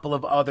a couple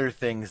of other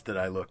things that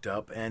I looked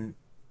up, and,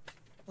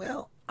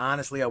 well,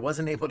 honestly, I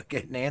wasn't able to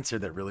get an answer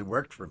that really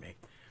worked for me.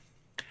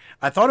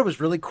 I thought it was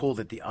really cool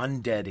that the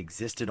undead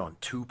existed on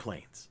 2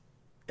 planes.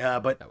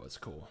 But that was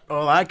cool.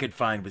 All I could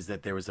find was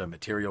that there was a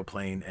material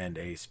plane and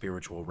a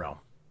spiritual realm.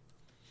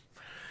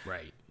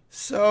 Right.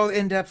 So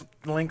in-depth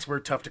links were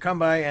tough to come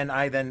by, and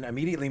I then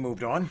immediately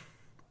moved on.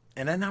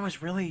 And then I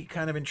was really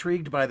kind of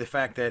intrigued by the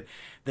fact that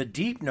the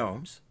deep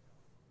gnomes,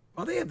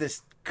 well, they have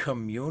this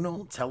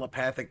communal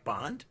telepathic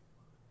bond.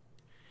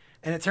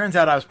 And it turns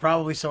out I was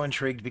probably so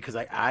intrigued because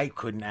I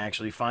couldn't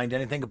actually find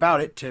anything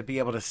about it to be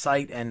able to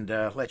cite and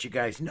let you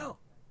guys know.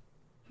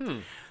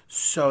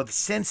 So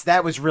since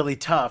that was really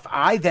tough,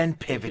 I then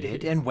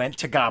pivoted and went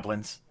to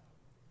goblins.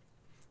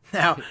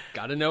 Now,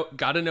 gotta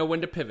know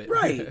when to pivot.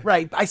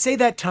 Right. I say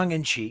that tongue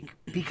in cheek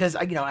because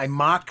I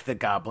mock the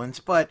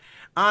goblins, but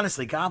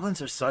honestly, goblins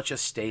are such a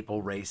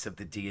staple race of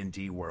the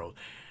D&D world.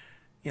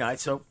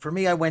 So for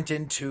me, I went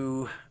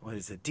into, what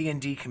is it,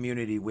 D&D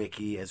Community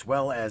Wiki, as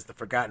well as the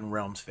Forgotten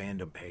Realms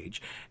fandom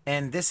page,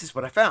 and this is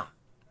what I found.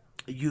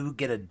 You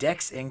get a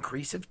dex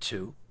increase of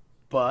 2,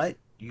 but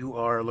you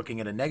are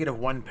looking at a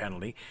 -1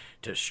 penalty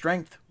to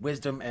strength,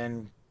 wisdom,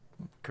 and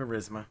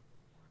charisma.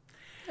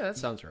 Yeah, that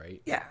sounds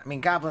right. Yeah, I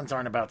mean, goblins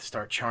aren't about to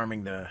start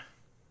charming I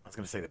was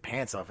going to say the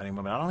pants off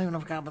anymore, but I don't even know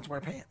if goblins wear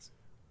pants.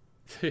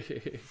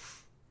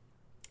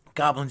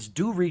 Goblins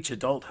do reach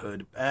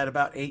adulthood at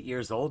about 8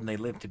 years old, and they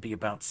live to be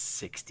about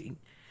 60.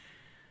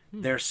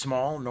 They're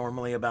small,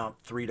 normally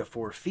about 3 to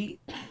 4 feet,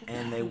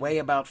 and they weigh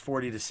about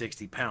 40 to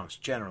 60 pounds,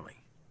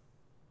 generally.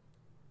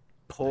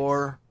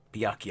 Poor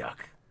yuck yuck.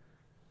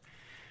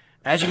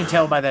 As you can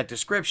tell by that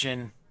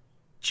description,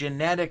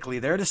 genetically,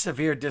 they're at a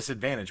severe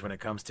disadvantage when it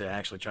comes to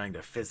actually trying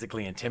to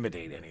physically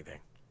intimidate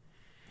anything.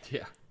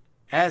 Yeah.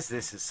 As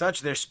this is such,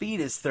 their speed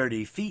is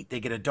 30 feet. They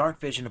get a dark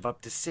vision of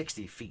up to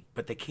 60 feet,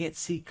 but they can't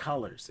see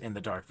colors in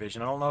the dark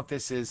vision. I don't know if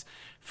this is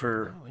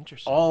for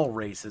all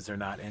races or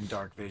not in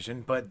dark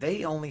vision, but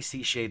they only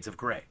see shades of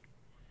gray.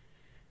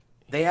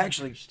 They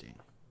actually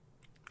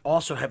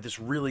also have this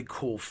really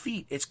cool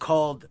feat. It's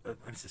called,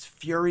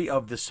 Fury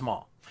of the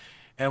Small.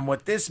 And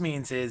what this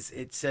means is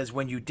it says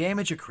when you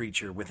damage a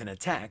creature with an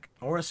attack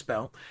or a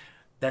spell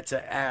that's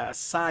a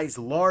size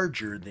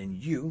larger than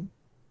you,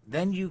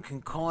 then you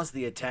can cause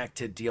the attack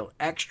to deal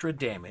extra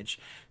damage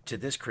to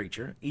this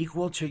creature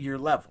equal to your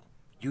level,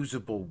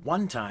 usable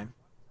 1 time,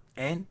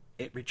 and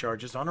it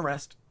recharges on a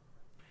rest.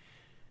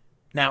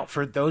 Now,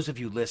 for those of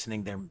you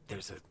listening,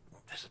 there's a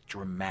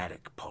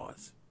dramatic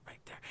pause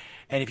right there.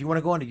 And if you want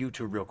to go onto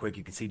YouTube real quick,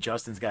 you can see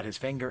Justin's got his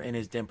finger in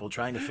his dimple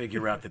trying to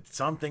figure out that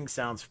something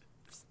sounds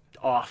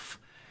off.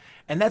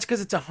 And that's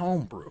because it's a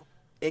homebrew.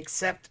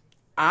 Except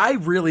I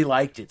really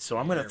liked it, so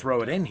I'm going to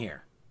throw it in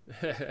here.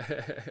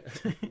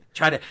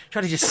 try to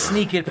just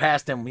sneak it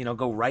past him,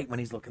 go right when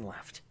he's looking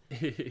left.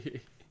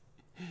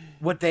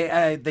 What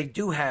they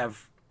do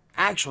have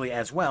actually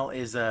as well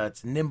is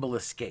it's nimble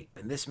escape,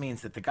 and this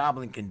means that the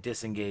goblin can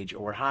disengage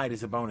or hide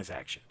as a bonus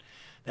action.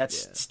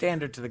 That's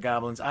standard to the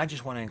goblins. I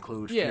just want to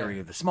include Fury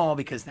of the Small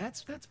because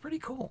that's pretty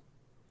cool.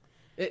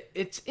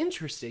 It's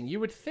interesting. You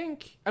would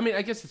think, I mean,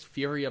 I guess it's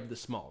Fury of the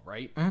Small,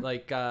 right? Mm-hmm.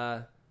 Like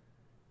I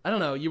don't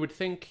know, you would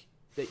think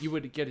that you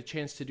would get a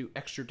chance to do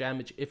extra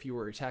damage if you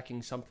were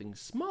attacking something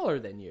smaller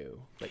than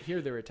you. But here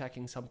they're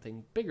attacking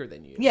something bigger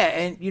than you. Yeah,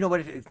 and you know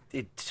what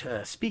it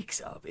speaks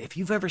of? If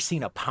you've ever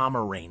seen a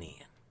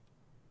Pomeranian,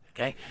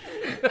 okay?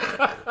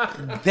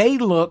 They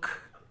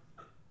look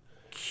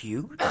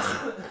cute.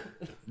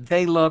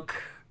 They look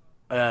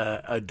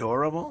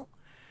adorable.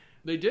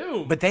 They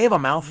do. But they have a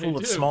mouthful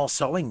of small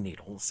sewing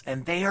needles,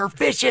 and they are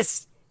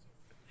vicious.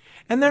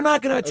 And they're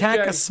not going to attack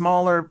a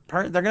smaller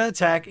person. They're going to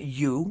attack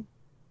you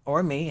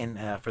or me.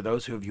 And for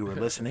those of you who are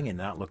listening and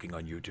not looking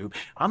on YouTube,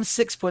 I'm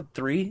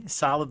 6'3",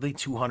 solidly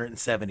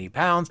 270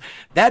 pounds.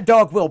 That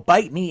dog will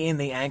bite me in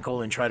the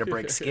ankle and try to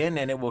break skin,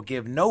 and it will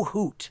give no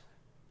hoot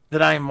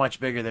that I am much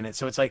bigger than it.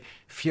 So it's like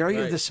Fury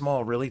of the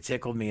Small really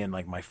tickled me in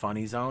like my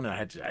funny zone, and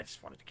I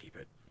just wanted to keep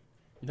it.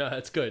 No,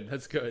 that's good.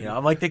 That's good.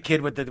 I'm like the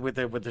kid with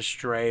the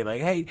stray.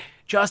 Like, hey,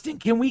 Justin,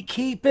 can we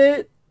keep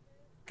it?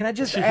 Can I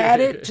just add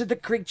it to the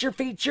creature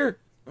feature?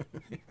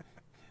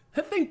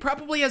 That thing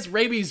probably has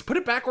rabies. Put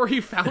it back where he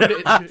found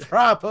it.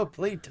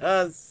 Probably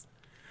does.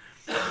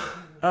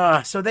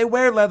 So they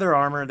wear leather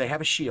armor. They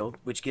have a shield,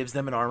 which gives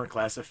them an armor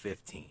class of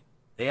 15.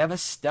 They have a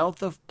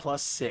stealth of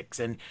 +6.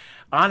 And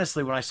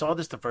honestly, when I saw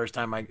this the first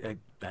time,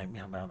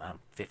 about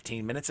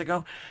 15 minutes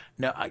ago,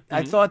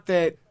 I thought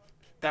that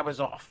was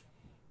off.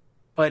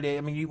 But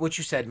I mean, what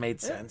you said made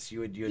sense.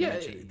 You had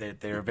mentioned that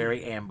they're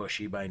very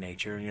ambushy by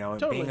nature.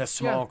 Totally. Being a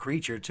small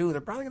creature too,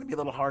 they're probably going to be a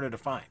little harder to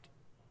find.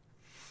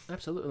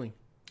 Absolutely.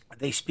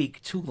 They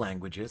speak 2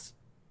 languages,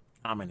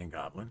 Common and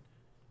Goblin,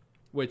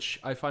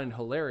 which I find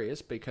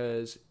hilarious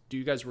because do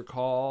you guys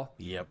recall?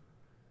 Yep.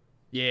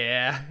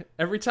 Yeah.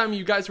 Every time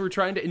you guys were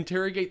trying to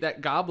interrogate that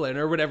goblin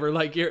or whatever,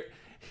 like you're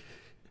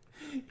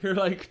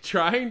like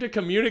trying to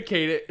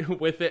communicate it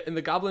with it, and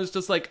the goblin's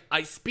just like,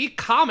 I speak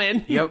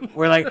Common. Yep.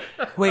 We're like,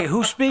 wait,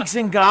 who speaks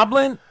in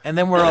Goblin? And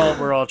then we're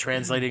all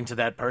translating to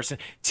that person.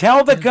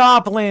 Tell the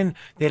goblin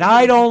that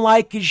I don't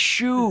like his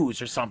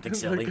shoes or something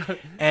silly.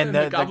 And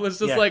the goblin's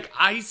just like,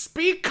 I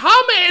speak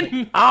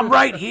Common. I'm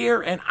right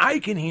here and I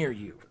can hear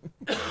you.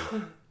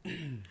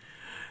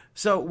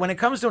 So when it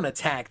comes to an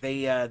attack,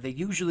 they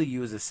usually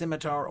use a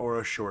scimitar or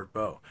a short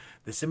bow.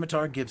 The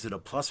scimitar gives it a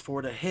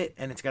 +4 to hit,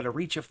 and it's got a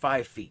reach of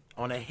 5 feet.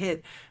 On a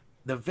hit,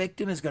 the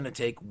victim is going to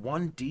take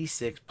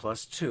 1d6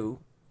 +2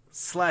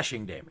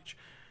 slashing damage.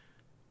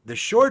 The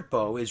short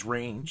bow is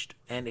ranged,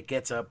 and it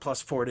gets a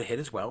 +4 to hit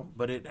as well,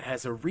 but it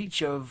has a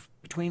reach of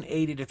between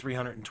 80 to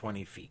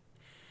 320 feet.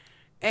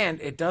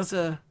 And it does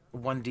a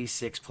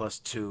 1d6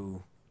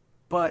 +2,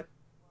 but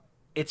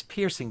it's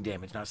piercing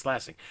damage, not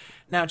slashing.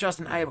 Now,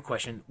 Justin, I have a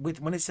question.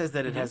 When it says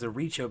that it has a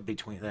reach of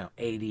between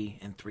 80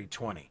 and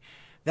 320,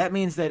 that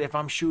means that if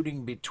I'm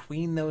shooting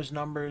between those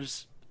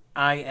numbers,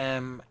 I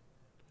am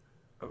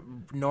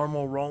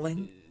normal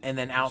rolling, and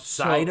then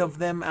outside of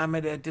them, I'm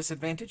at a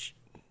disadvantage?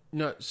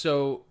 No,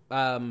 so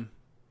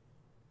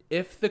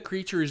if the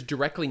creature is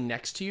directly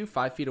next to you,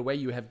 5 feet away,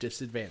 you have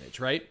disadvantage,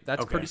 right?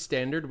 That's pretty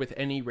standard with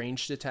any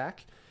ranged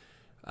attack.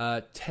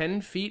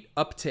 10 feet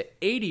up to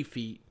 80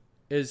 feet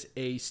is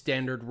a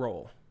standard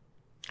roll.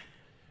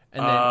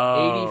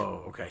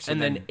 And then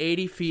then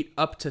 80 feet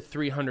up to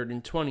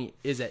 320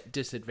 is at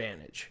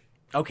disadvantage.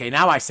 Okay,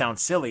 now I sound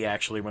silly,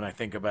 actually, when I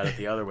think about it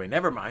the other way.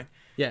 Never mind.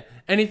 Yeah,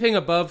 anything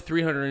above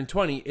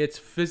 320, it's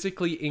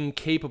physically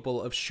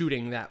incapable of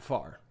shooting that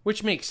far,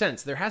 which makes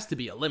sense. There has to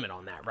be a limit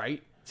on that,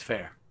 right? It's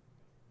fair.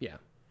 Yeah.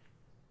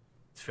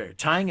 It's fair.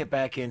 Tying it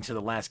back into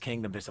the Last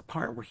Kingdom, there's a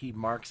part where he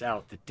marks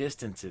out the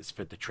distances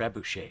for the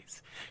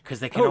trebuchets,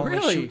 because they can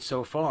only shoot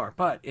so far.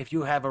 But if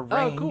you have a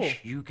range,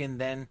 you can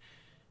then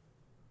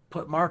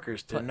put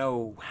markers to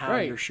know how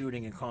you're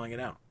shooting and calling it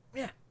out.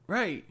 Yeah.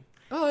 Right.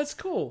 Oh, that's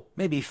cool.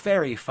 Maybe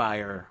fairy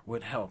fire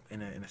would help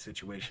in a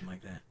situation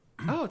like that.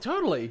 Oh,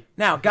 totally.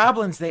 Now,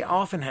 goblins, they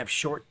often have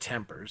short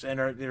tempers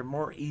and they're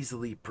more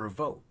easily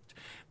provoked.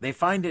 They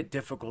find it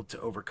difficult to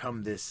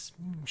overcome this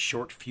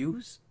short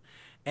fuse,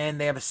 and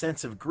they have a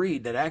sense of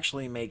greed that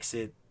actually makes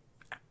it,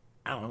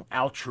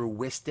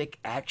 altruistic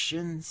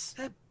actions.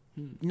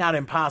 Not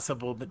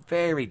impossible, but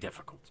very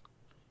difficult.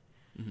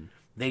 Mm-hmm.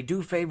 They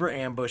do favor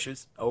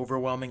ambushes,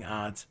 overwhelming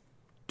odds,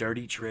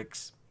 dirty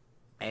tricks,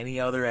 any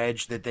other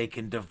edge that they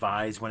can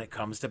devise when it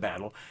comes to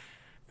battle.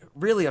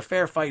 Really, a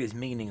fair fight is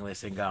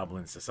meaningless in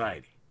goblin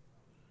society.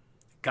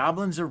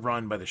 Goblins are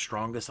run by the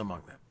strongest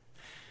among them.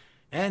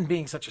 And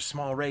being such a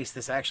small race,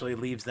 this actually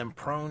leaves them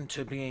prone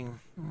to being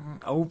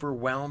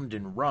overwhelmed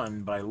and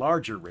run by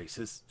larger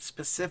races,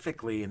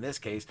 specifically, in this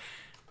case,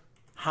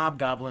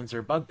 hobgoblins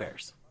or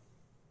bugbears.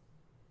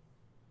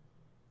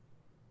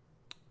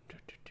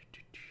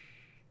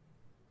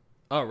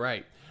 All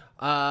right.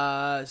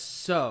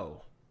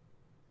 So,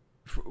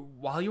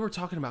 while you were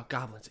talking about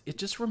goblins, it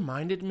just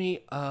reminded me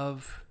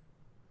of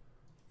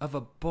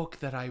a book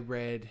that I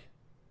read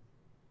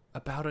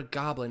about a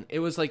goblin. It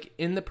was like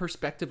in the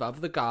perspective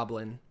of the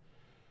goblin,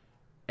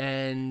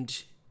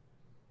 and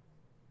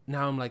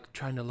now I'm like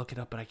trying to look it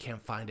up, but I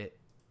can't find it.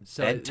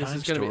 So Bedtime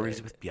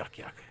Stories with Yuck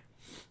Yuck.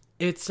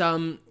 It's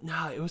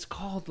it was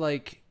called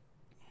like,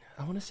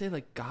 I want to say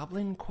like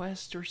Goblin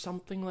Quest or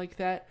something like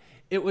that.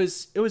 It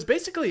was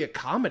basically a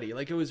comedy.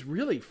 Like, it was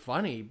really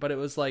funny, but it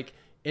was like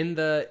in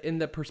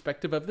the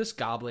perspective of this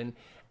goblin,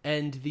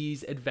 and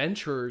these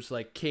adventurers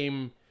like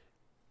came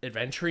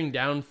adventuring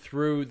down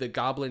through the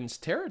goblin's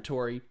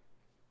territory,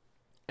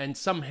 and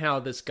somehow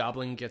this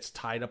goblin gets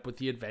tied up with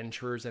the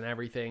adventurers and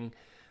everything.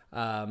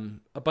 A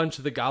bunch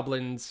of the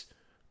goblins'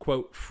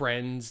 quote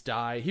friends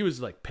die. He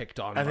was like picked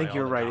on. I think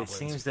you're right. Goblins. It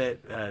seems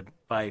that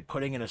by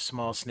putting in a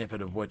small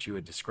snippet of what you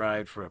had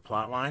described for a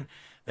plot line,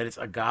 that it's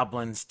A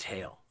Goblin's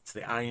Tale. It's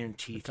the Iron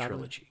Teeth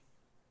trilogy.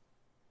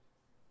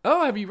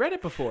 Oh, have you read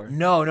it before?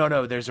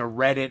 No. There's a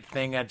Reddit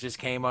thing that just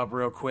came up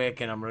real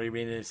quick, and I'm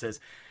reading it. It says,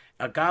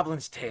 A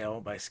Goblin's Tale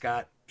by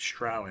Scott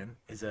Strowan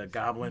is a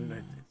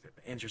goblin.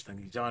 Interesting.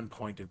 He's on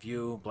point of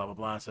view, blah, blah,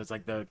 blah. So it's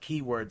like the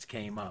keywords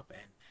came up.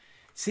 And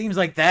it seems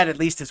like that at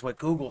least is what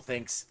Google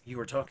thinks you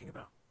were talking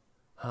about.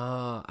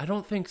 I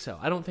don't think so.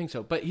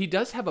 But he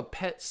does have a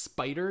pet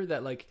spider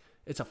that like,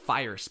 it's a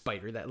fire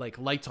spider that like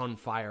lights on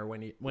fire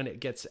when it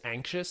gets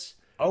anxious.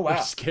 Oh, wow.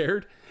 Or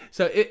scared.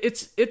 So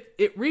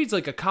it reads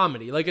like a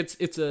comedy. Like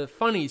it's a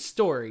funny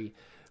story,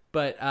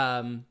 but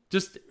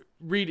just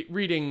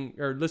reading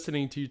or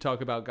listening to you talk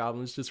about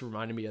goblins just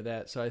reminded me of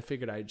that. So I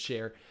figured I'd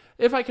share.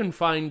 If I can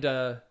find,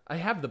 I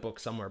have the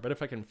book somewhere, but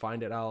if I can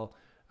find it, I'll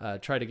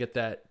try to get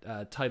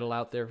that title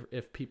out there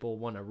if people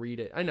want to read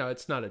it. I know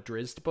it's not a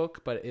Drizzt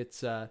book, but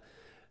it's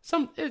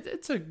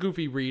it's a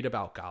goofy read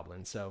about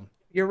goblins. So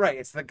you're right.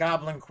 It's the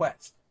Goblin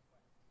Quest.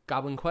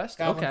 Goblin Quest?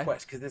 Goblin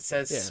Quest, because it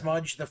says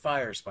Smudge the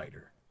Fire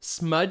Spider.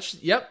 Smudge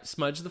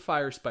the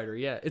Fire Spider,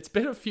 yeah. It's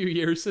been a few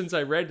years since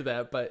I read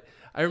that, but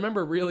I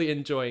remember really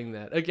enjoying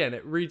that. Again,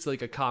 it reads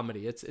like a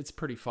comedy. It's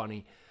pretty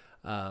funny.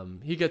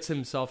 He gets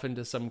himself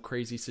into some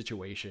crazy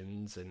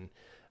situations, and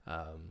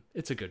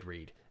it's a good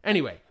read.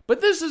 Anyway, but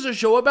this is a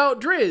show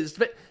about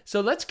Drizzt,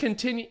 so let's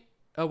continue.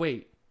 Oh,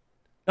 wait.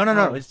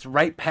 No. It's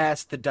right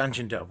past the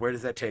Dungeon Delve. Where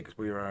does that take us?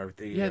 We are at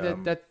the... Yeah,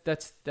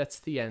 that's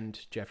the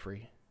end,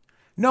 Jeffrey.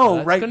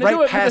 No, right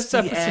past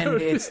the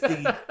end, it's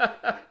the...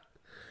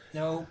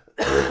 No.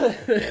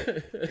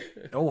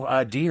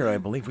 Oh, dear, I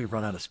believe we've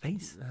run out of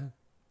space.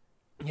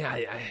 Yeah,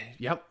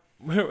 yep.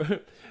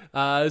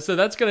 So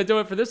that's going to do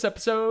it for this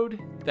episode.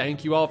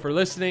 Thank you all for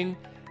listening.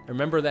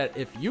 Remember that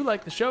if you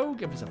like the show,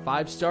 give us a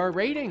 5-star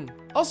rating.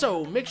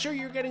 Also, make sure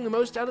you're getting the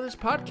most out of this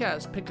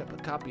podcast. Pick up a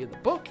copy of the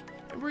book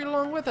and read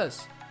along with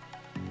us.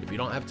 If you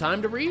don't have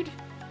time to read,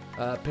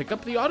 pick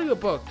up the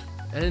audiobook.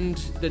 And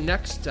the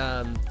next...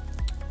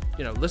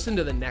 listen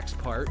to the next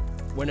part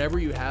whenever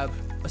you have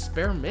a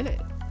spare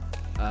minute.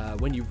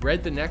 When you've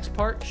read the next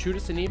part, shoot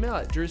us an email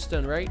at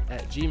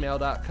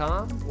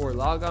drizztdoneright@gmail.com or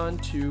log on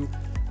to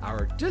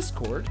our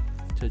Discord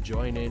to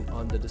join in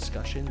on the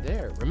discussion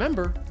there.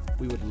 Remember,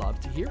 we would love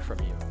to hear from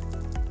you.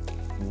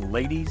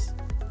 Ladies,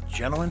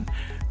 gentlemen,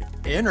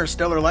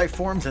 interstellar life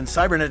forms and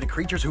cybernetic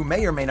creatures who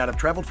may or may not have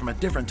traveled from a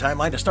different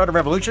timeline to start a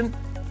revolution?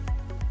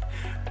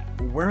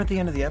 We're at the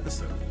end of the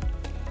episode.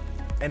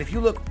 And if you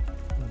look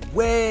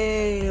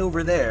way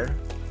over there,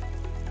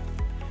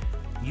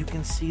 you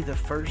can see the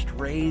first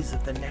rays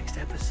of the next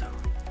episode.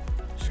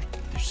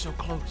 They're so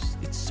close.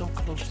 It's so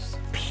close.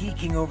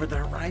 Peeking over the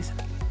horizon.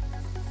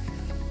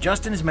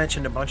 Justin has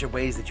mentioned a bunch of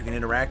ways that you can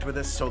interact with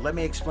us, so let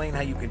me explain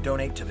how you can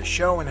donate to the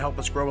show and help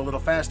us grow a little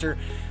faster.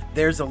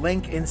 There's a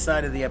link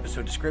inside of the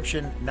episode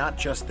description, not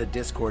just the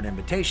Discord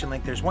invitation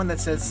link. There's one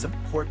that says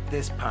support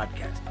this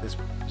podcast. This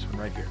one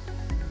right here.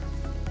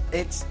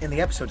 It's in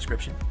the episode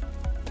description.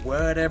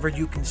 Whatever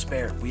you can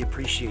spare, we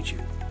appreciate you.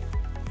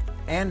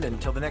 And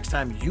until the next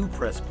time you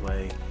press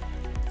play,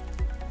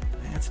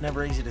 it's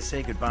never easy to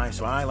say goodbye,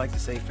 so I like to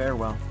say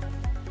farewell.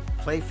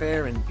 Play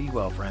fair and be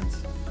well,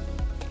 friends.